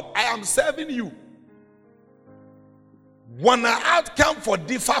say, "God, I am serving you. One outcome for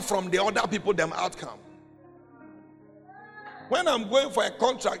differ from the other people, them outcome." When I'm going for a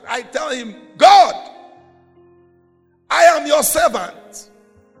contract, I tell him, "God, I am your servant.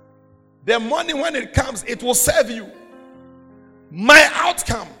 The money, when it comes, it will serve you. My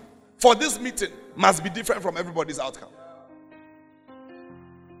outcome for this meeting must be different from everybody's outcome.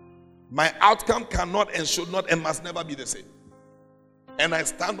 My outcome cannot and should not and must never be the same." And I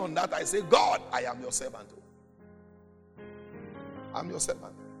stand on that. I say, "God, I am your servant. I'm your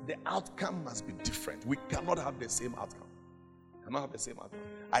servant." The outcome must be different. We cannot have the same outcome.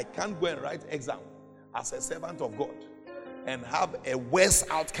 I can't go and write exam as a servant of God and have a worse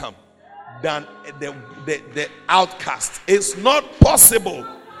outcome than the outcast. It's not possible.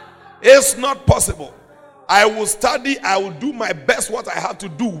 It's not possible. I will study, I will do my best what I have to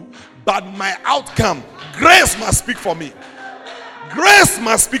do, but my outcome, grace must speak for me. Grace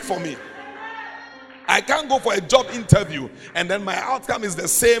must speak for me. I can't go for a job interview and then my outcome is the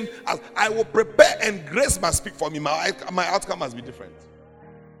same as I will prepare and grace must speak for me. My outcome must be different.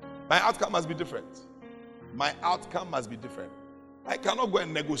 My outcome must be different. My outcome must be different. I cannot go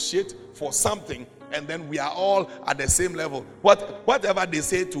and negotiate for something and then we are all at the same level. Whatever they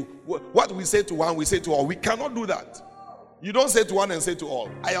say to, what we say to one, we say to all. We cannot do that. You don't say to one and say to all.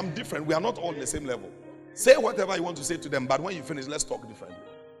 I am different. We are not all on the same level. Say whatever you want to say to them, but when you finish, let's talk differently.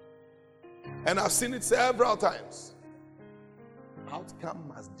 And I've seen it several times. Outcome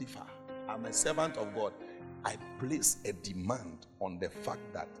must differ. I'm a servant of God. I place a demand on the fact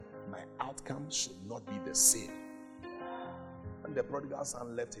that my outcome should not be the same. When the prodigal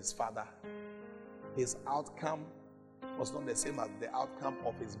son left his father, his outcome was not the same as the outcome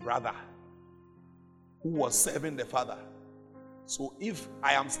of his brother who was serving the father. So if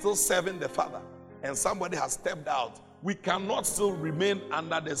I am still serving the father and somebody has stepped out, we cannot still remain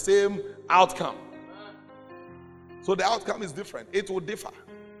under the same outcome. So the outcome is different. It will differ.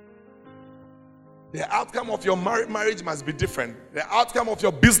 The outcome of your marriage must be different. The outcome of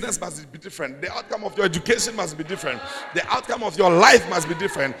your business must be different. The outcome of your education must be different. The outcome of your life must be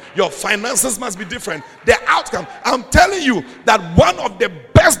different. Your finances must be different. The outcome, I'm telling you that one of the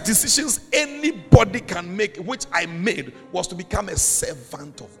best decisions anybody can make, which I made, was to become a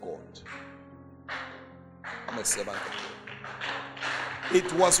servant of God. I'm a servant of God.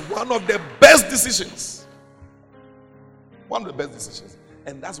 It was one of the best decisions. One of the best decisions.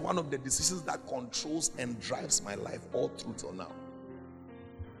 And that's one of the decisions that controls and drives my life all through till now.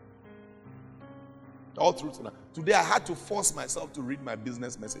 All through till now. Today I had to force myself to read my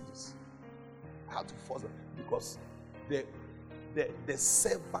business messages. I had to force it because the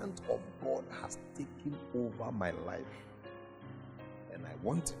servant of God has taken over my life. And I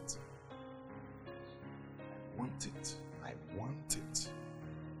want it. I want it. I want it.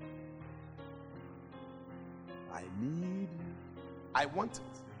 I need you. I want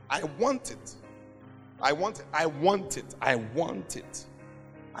it. I want it. I want it. I want it. I want it.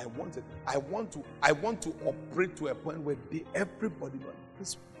 I want it. I want to operate to a point where everybody knows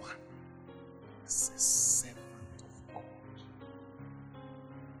this one is a servant of God.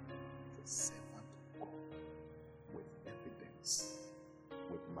 A servant of God with evidence,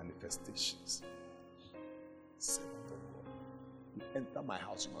 with manifestations. Servant of God. You enter my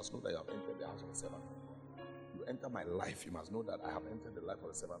house, you must know that you have entered the house of a servant of God. You enter my life, you must know that I have entered the life of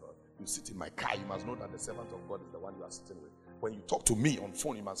the servant of God. You sit in my car, you must know that the servant of God is the one you are sitting with. When you talk to me on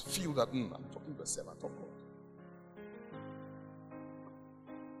phone, you must feel that I'm talking to a servant of God.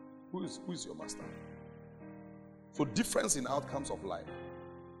 Who is your master? So difference in outcomes of life.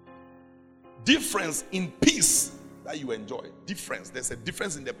 Difference in peace that you enjoy. Difference. There's a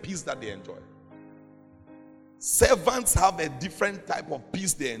difference in the peace that they enjoy. Servants have a different type of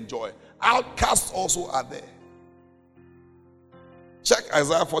peace they enjoy. Outcasts also are there. Check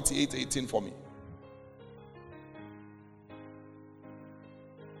Isaiah 48:18 for me.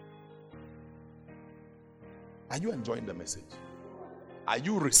 Are you enjoying the message? Are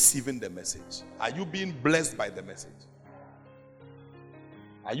you receiving the message? Are you being blessed by the message?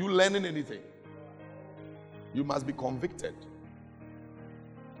 Are you learning anything? You must be convicted.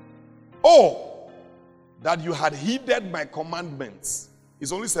 Oh, that you had heeded my commandments.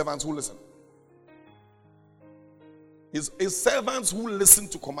 It's only servants who listen. It's servants who listen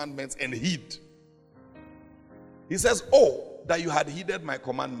to commandments and heed. He says, oh, that you had heeded my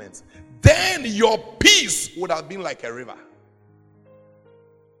commandments. Then your peace would have been like a river.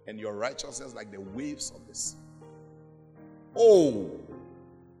 And your righteousness like the waves of the sea. Oh,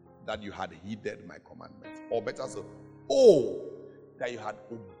 that you had heeded my commandments. Or better still, oh, that you had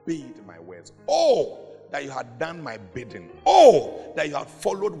obeyed my words. Oh, that you had done my bidding. Oh, that you had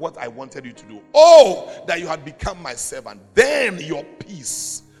followed what I wanted you to do. Oh, that you had become my servant. Then your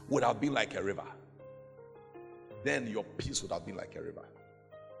peace would have been like a river. Then your peace would have been like a river.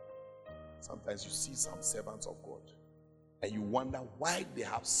 Sometimes you see some servants of God and you wonder why they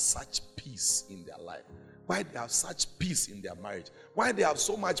have such peace in their life. Why they have such peace in their marriage. Why they have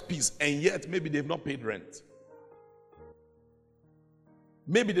so much peace and yet maybe they've not paid rent.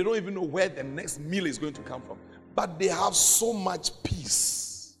 Maybe they don't even know where the next meal is going to come from. But they have so much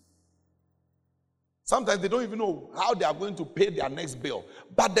peace. Sometimes they don't even know how they are going to pay their next bill.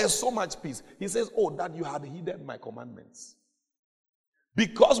 But there's so much peace. He says, oh, that you had heeded my commandments.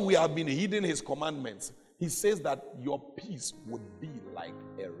 Because we have been heeding his commandments, he says that your peace would be like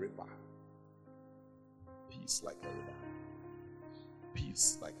a river. Peace like a river.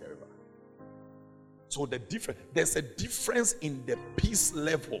 Peace like a river. So there's a difference in the peace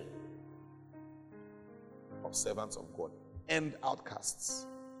level of servants of God and outcasts.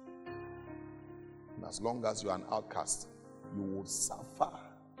 And as long as you are an outcast, you will suffer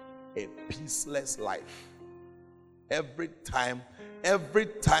a peaceless life. Every time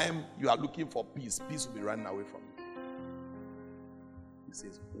you are looking for peace, peace will be running away from you. He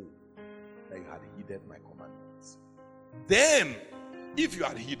says, oh, that you had heeded my commandments. Then, if you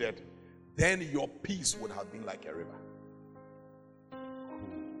had heeded, then your peace would have been like a river.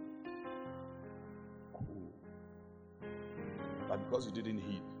 Cool. But because you didn't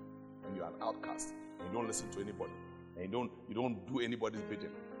heed and you're an outcast, and you don't listen to anybody, and you don't do anybody's bidding,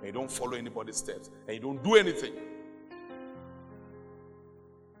 and you don't follow anybody's steps, and you don't do anything,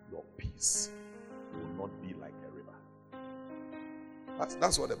 your peace will not be like a river.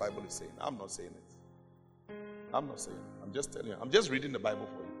 That's what the Bible is saying. I'm not saying it. I'm not saying it. I'm just telling you. I'm just reading the Bible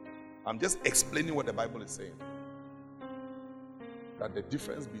for you. I'm just explaining what the Bible is saying. That the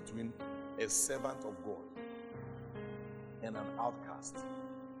difference between a servant of God and an outcast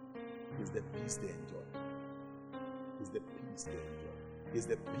is the peace they enjoy. Is the peace they enjoy. Is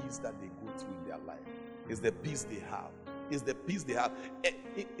the peace that they go through in their life. Is the peace they have. Is the peace they have.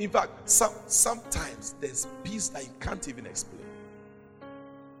 In fact, sometimes there's peace that you can't even explain.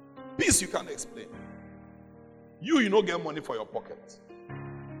 Peace you can't explain. You don't get money for your pocket.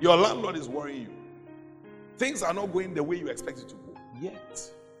 Your landlord is worrying you. Things are not going the way you expect it to go.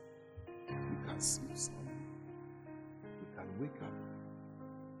 Yet, you can sleep soundly. You can wake up.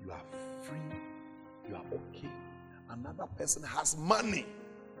 You are free. You are okay. Another person has money.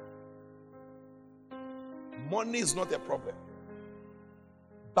 Money is not a problem.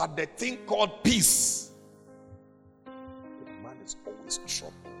 But the thing called peace, the man is always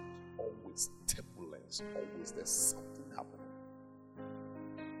troubled, always turbulence, always there's something happening.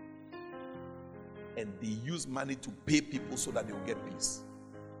 And they use money to pay people so that they will get peace.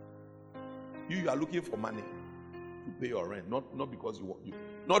 You are looking for money to pay your rent, not because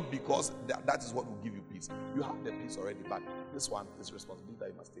not because that is what will give you peace. You have the peace already, but this one is responsibility that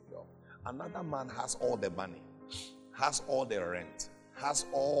you must take care of. Another man has all the money, has all the rent, has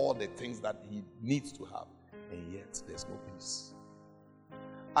all the things that he needs to have, and yet there's no peace.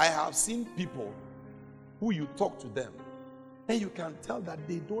 I have seen people who you talk to them, and you can tell that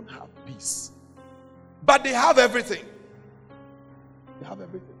they don't have peace. But they have everything. They have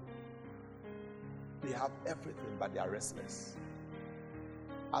everything. They have everything, but they are restless.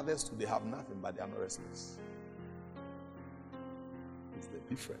 Others too, they have nothing, but they are not restless. It's the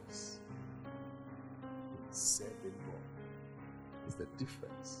difference in serving God. It's the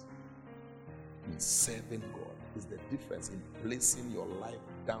difference in serving God. It's the difference in placing your life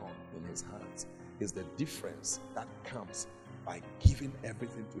down in His hands. It's the difference that comes by giving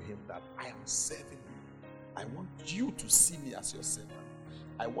everything to Him, that I am serving you. I want you to see me as your servant.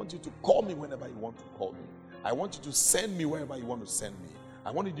 I want you to call me whenever you want to call me. I want you to send me wherever you want to send me. I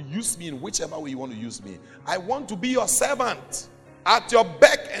want you to use me in whichever way you want to use me. I want to be your servant, at your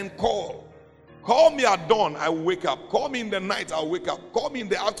beck and call. Call me at dawn, I will wake up. Call me in the night, I'll wake up. Call me in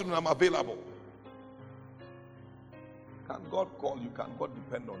the afternoon, I'm available. Can God call you? Can God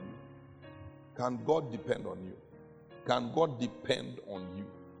depend on you? Can God depend on you? Can God depend on you?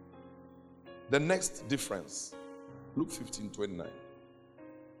 The next difference, Luke 15:29.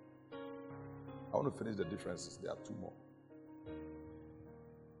 I want to finish the differences. There are two more.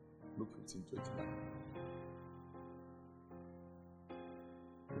 Luke 15:29.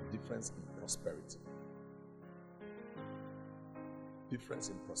 The difference in prosperity. Difference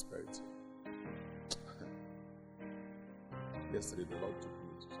in prosperity. Yesterday, the Lord took me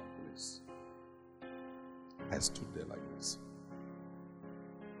to some place. I stood there like this.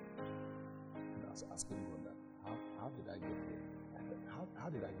 And I was asking God that, how did I get here? How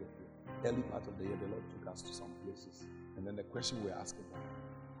did I get here? Early part of the year, the Lord took us to some places. And then the question we were asking was,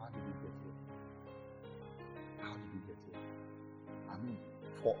 how did we get here? How did we get here? I mean,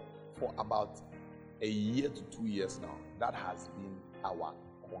 for about a year to 2 years now, that has been our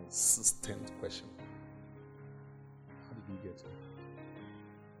consistent question. How did we get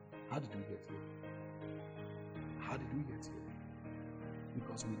here? How did we get here? How did we get here?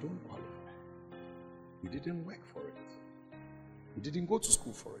 Because we don't qualify. We didn't work for it. We didn't go to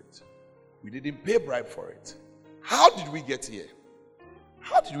school for it. We didn't pay bribe for it. How did we get here?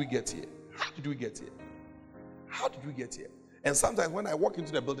 How did we get here? How did we get here? How did we get here? And sometimes when I walk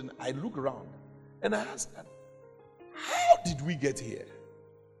into the building, I look around and I ask them, how did we get here?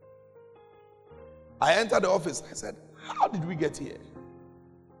 I enter the office, I said, how did we get here?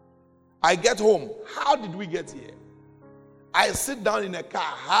 I get home, how did we get here? I sit down in a car,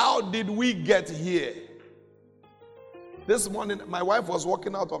 how did we get here? This morning, my wife was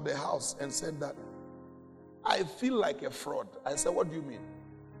walking out of the house and said that, I feel like a fraud. I said, what do you mean?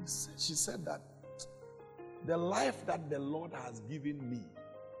 She said that the life that the Lord has given me,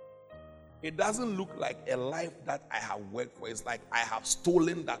 it doesn't look like a life that I have worked for. It's like I have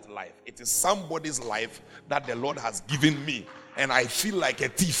stolen that life. It is somebody's life that the Lord has given me, and I feel like a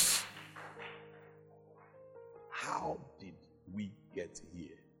thief. How did we get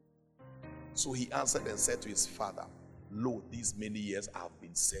here? So he answered and said to his father, lo, these many years I have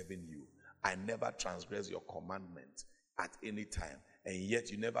been serving you. I never transgressed your commandment. at any time, and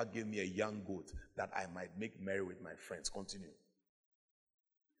yet you never gave me a young goat that I might make merry with my friends. Continue.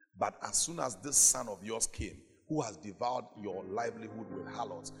 But as soon as this son of yours came, who has devoured your livelihood with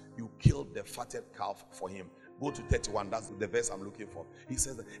harlots, you killed the fatted calf for him. Go to 31. That's the verse I'm looking for. He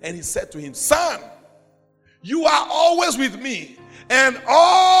says, and he said to him, son, you are always with me, and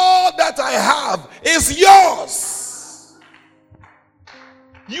all that I have is yours.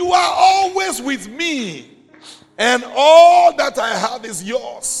 You are always with me, and all that I have is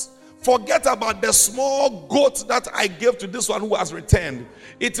yours. Forget about the small goat that I gave to this one who has returned.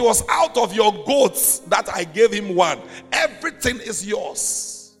 It was out of your goats that I gave him one. Everything is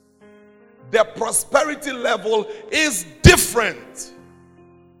yours. The prosperity level is different.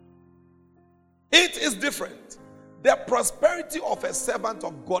 It is different. The prosperity of a servant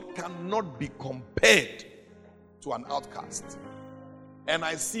of God cannot be compared to an outcast. And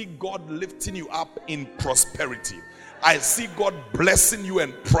I see God lifting you up in prosperity. I see God blessing you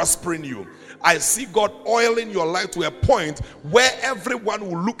and prospering you. I see God oiling your life to a point where everyone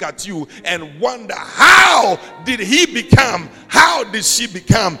will look at you and wonder, how did he become? How did she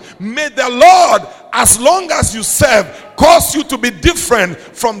become? May the Lord, as long as you serve, cause you to be different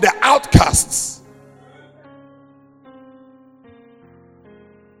from the outcasts.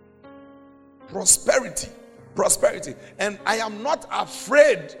 Prosperity. Prosperity. And I am not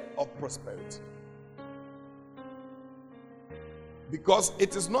afraid of prosperity. Because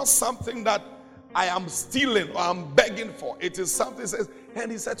it is not something that I am stealing or I'm begging for. It is something that says,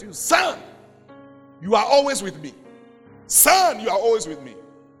 and he said to you, son, you are always with me. Son, you are always with me.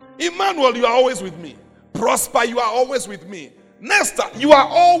 Emmanuel, you are always with me. Prosper, you are always with me. Nestor, you are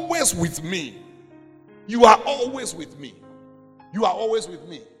always with me. You are always with me. You are always with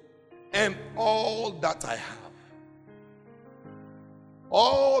me. And all that I have,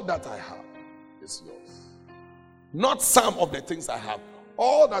 all that I have is yours. Not some of the things I have.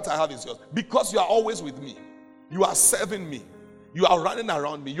 All that I have is yours. Because you are always with me. You are serving me. You are running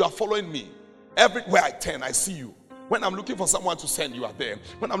around me. You are following me. Everywhere I turn, I see you. When I'm looking for someone to send, you are there.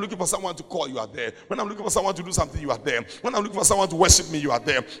 When I'm looking for someone to call, you are there. When I'm looking for someone to do something, you are there. When I'm looking for someone to worship me, you are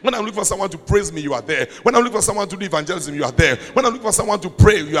there. When I'm looking for someone to praise me, you are there. When I'm looking for someone to do evangelism, you are there. When I'm looking for someone to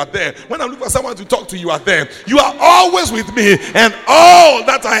pray, you are there. When I'm looking for someone to talk to, you are there. You are always with me, and all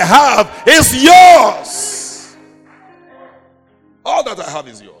that I have is yours. All that I have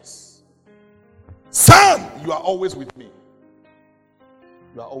is yours. Son, you are always with me.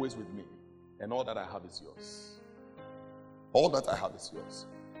 You are always with me. And all that I have is yours. All that I have is yours.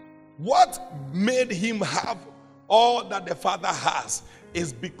 What made him have all that the Father has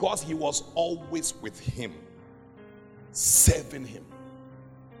is because he was always with him, serving him.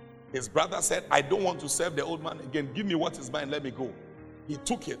 His brother said, I don't want to serve the old man again. Give me what is mine, let me go. He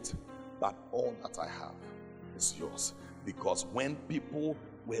took it. But all that I have is yours. Because when people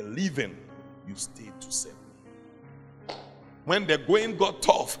were leaving, you stayed to serve me. When the going got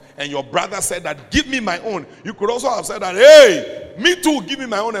tough and your brother said that, give me my own, you could also have said that, hey, me too, give me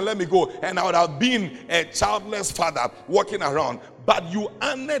my own and let me go. And I would have been a childless father walking around. But you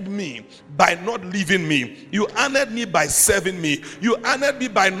honored me by not leaving me. You honored me by serving me. You honored me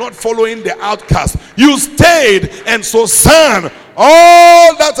by not following the outcast. You stayed, and so, son,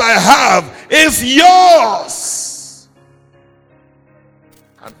 all that I have is yours.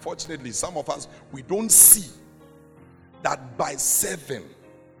 Unfortunately, some of us, we don't see that by serving,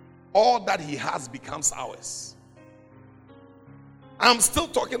 all that he has becomes ours. I'm still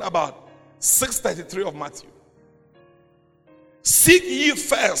talking about 6:33 of Matthew. Seek ye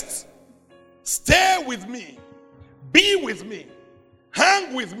first, stay with me, be with me,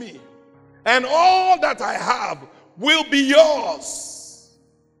 hang with me, and all that I have will be yours.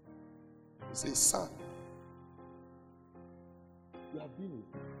 He says, son, you have been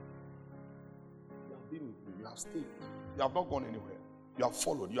with me. You have been with me. You have stayed. You have not gone anywhere. You have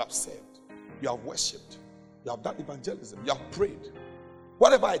followed. You have served. You have worshipped. You have done evangelism. You have prayed.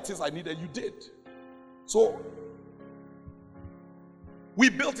 Whatever it is I needed, you did. So, we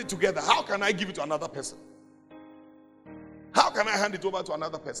built it together. How can I give it to another person? How can I hand it over to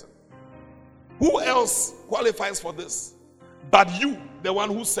another person? Who else qualifies for this but you, the one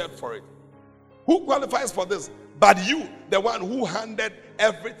who served for it? Who qualifies for this but you, the one who handed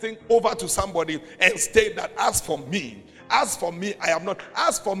everything over to somebody and stated that as for me, I am not.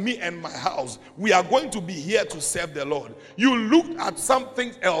 As for me and my house, we are going to be here to serve the Lord. You looked at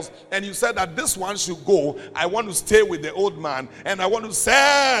something else and you said that this one should go. I want to stay with the old man and I want to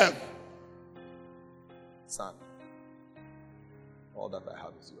serve. Son, all that I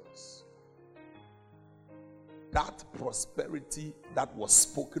have is yours. That prosperity that was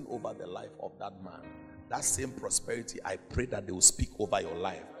spoken over the life of that man that same prosperity, I pray that they will speak over your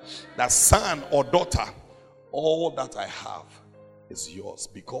life. That son or daughter, all that I have is yours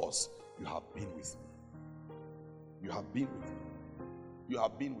because you have been with me. You have been with me. You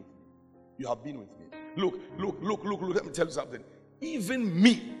have been with me. You have been with me. Look. Let me tell you something. Even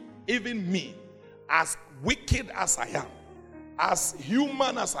me, as wicked as I am, as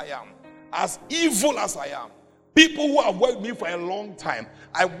human as I am, as evil as I am, people who have worked with me for a long time,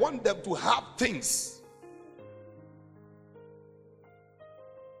 I want them to have things.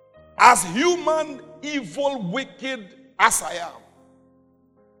 As human, evil, wicked as I am,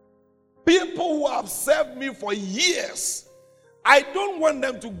 people who have served me for years, I don't want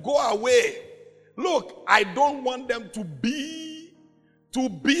them to go away. Look, I don't want them to be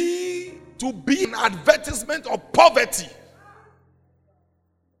an advertisement of poverty.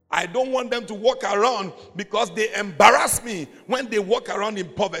 I don't want them to walk around because they embarrass me when they walk around in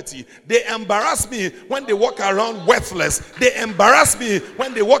poverty. They embarrass me when they walk around worthless. They embarrass me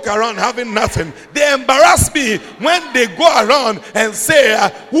when they walk around having nothing. They embarrass me when they go around and say,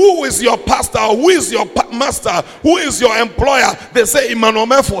 who is your pastor? Who is your master? Who is your employer? They say, Emmanuel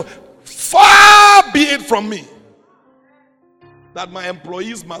Mefo. Far be it from me that my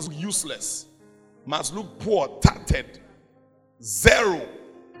employees must be useless, must look poor, tattered, zero.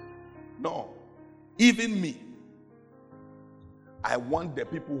 No, even me. I want the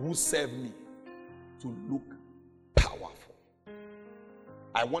people who serve me to look powerful.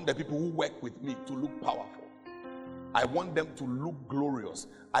 I want the people who work with me to look powerful. I want them to look glorious.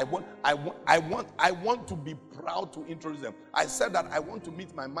 I want to be proud to introduce them. I said that I want to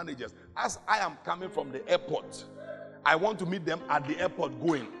meet my managers. As I am coming from the airport, I want to meet them at the airport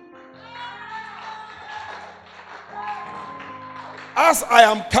going. As I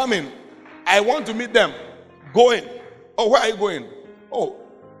am coming, I want to meet them going. Oh, where are you going? Oh,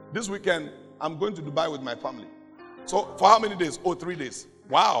 this weekend I'm going to Dubai with my family. So for how many days? Oh, 3 days.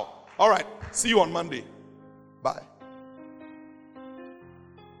 Wow. All right. See you on Monday. Bye.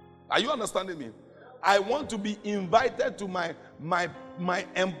 Are you understanding me? I want to be invited to my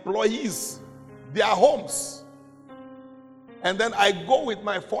employees, their homes. And then I go with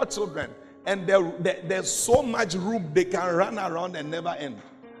my 4 children. And there's so much room they can run around and never end.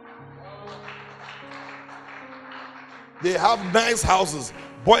 They have nice houses,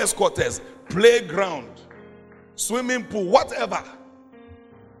 boys' quarters, playground, swimming pool, whatever.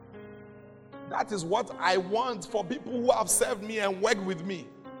 That is what I want for people who have served me and worked with me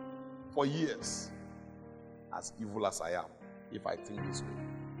for years. As evil as I am, if I think this way,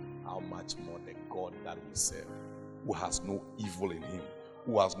 how much more the God that we serve, who has no evil in him,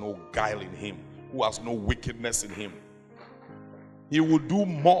 who has no guile in him, who has no wickedness in him. He will do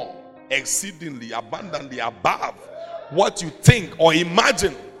more, exceedingly, abundantly, above what you think or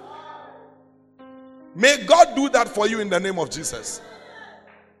imagine. May God do that for you in the name of Jesus.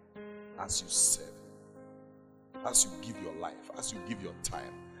 As you serve, as you give your life, as you give your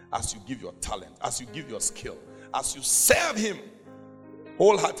time, as you give your talent, as you give your skill, as you serve him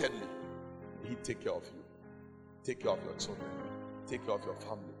wholeheartedly, he take care of you. Take care of your children. Take care of your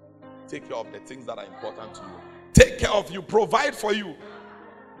family. Take care of the things that are important to you. Take care of you, provide for you,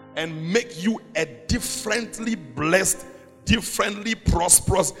 and make you a differently blessed, differently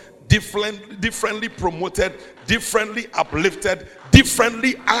prosperous, differently promoted, differently uplifted,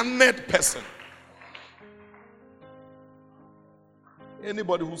 differently honored person.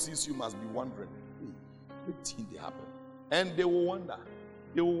 Anybody who sees you must be wondering, hey, what thing they happen? And they will wonder.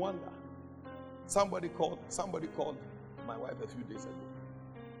 They will wonder. Somebody called my wife a few days ago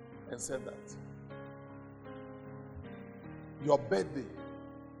and said that your birthday,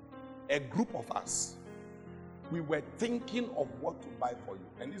 a group of us, we were thinking of what to buy for you.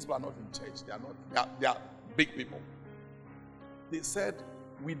 And these people are not in church. They are big people. They said,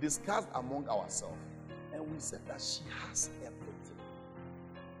 we discussed among ourselves and we said that she has everything.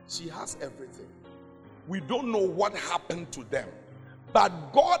 She has everything. We don't know what happened to them.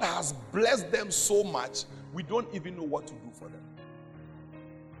 But God has blessed them so much, we don't even know what to do for them.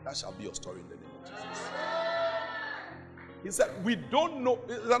 That shall be your story in the name of Jesus. He said, we don't know.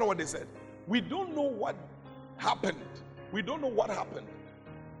 Is that not what they said? We don't know what happened. We don't know what happened.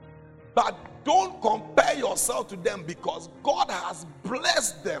 But don't compare yourself to them because God has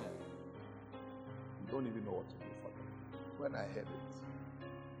blessed them. You don't even know what to do for them. When I heard it,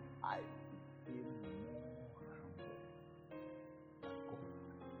 I became more humble.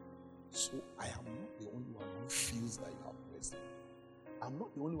 So I am not the only one who feels that you have blessed me. I'm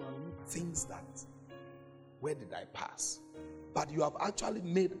not the only one who thinks that, where did I pass? But you have actually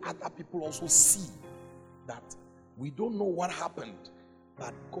made other people also see that we don't know what happened,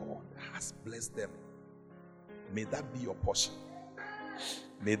 but God has blessed them. May that be your portion.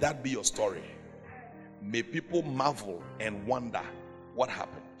 May that be your story. May people marvel and wonder what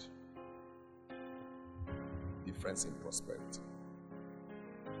happened. Difference in prosperity.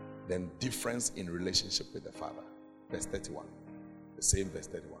 Then difference in relationship with the Father. Verse 31. The same verse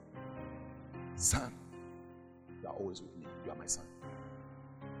 31. Son, you are always with me. You are my son.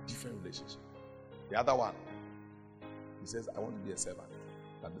 Different relationship. The other one, he says, I want to be a servant.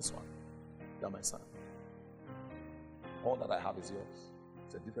 Than this one, you are my son. All that I have is yours.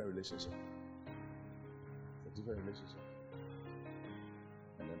 It's a different relationship. It's a different relationship.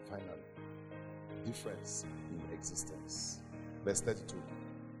 And then finally, difference in existence. Verse 32.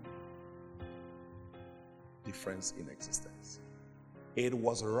 Difference in existence. It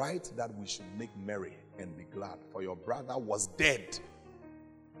was right that we should make merry and be glad, for your brother was dead.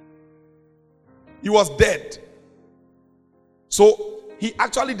 He was dead. So he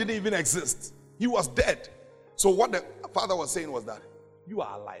actually didn't even exist. He was dead. So what the father was saying was that you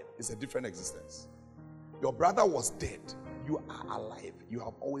are alive. It's a different existence. Your brother was dead. You are alive. You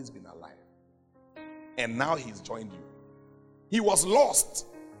have always been alive. And now he's joined you. He was lost.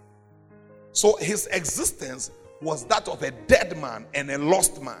 So his existence was that of a dead man and a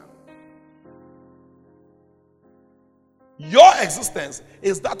lost man. Your existence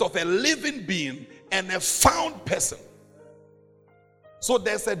is that of a living being and a found person. So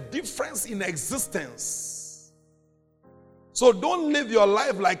there's a difference in existence. So don't live your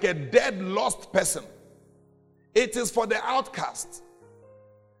life like a dead, lost person. It is for the outcast.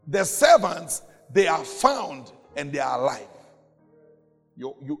 The servants, they are found and they are alive.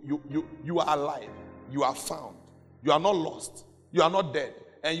 You are alive. You are found. You are not lost. You are not dead.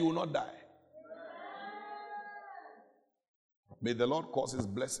 And you will not die. May the Lord cause his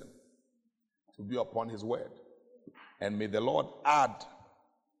blessing to be upon his word. And may the Lord add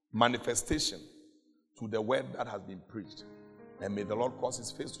manifestation to the word that has been preached. And may the Lord cause his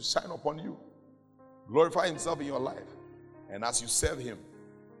face to shine upon you. Glorify himself in your life. And as you serve him,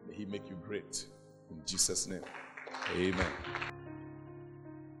 may he make you great. In Jesus' name. Amen.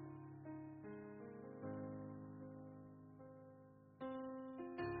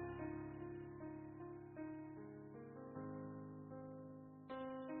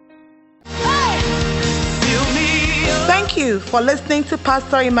 Thank you for listening to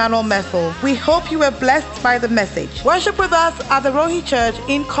Pastor Emmanuel Methil. We hope you were blessed by the message. Worship with us at the Rohi Church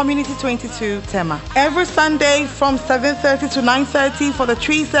in Community 22, Tema. Every Sunday from 7:30 to 9:30 for the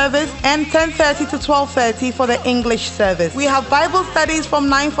tree service and 10:30 to 12:30 for the English service. We have Bible studies from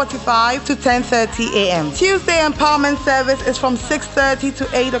 9:45 to 10:30 a.m. Tuesday empowerment service is from 6:30 to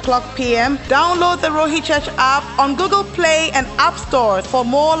 8 o'clock p.m. Download the Rohi Church app on Google Play and App Store for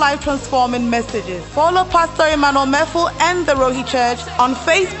more life-transforming messages. Follow Pastor Emmanuel Methil and the Rohi Church on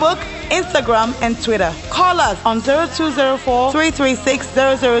Facebook, Instagram, and Twitter. Call us on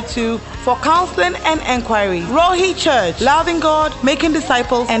 0204-336-002 for counseling and enquiry. Rohi Church, loving God, making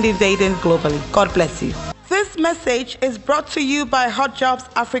disciples, and invading globally. God bless you. This message is brought to you by Hot Jobs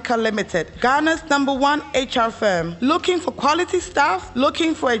Africa Limited, Ghana's #1 HR firm. Looking for quality staff?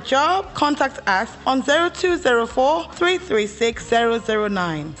 Looking for a job? Contact us on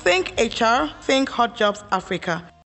 0204-336-009. Think HR, think Hot Jobs Africa.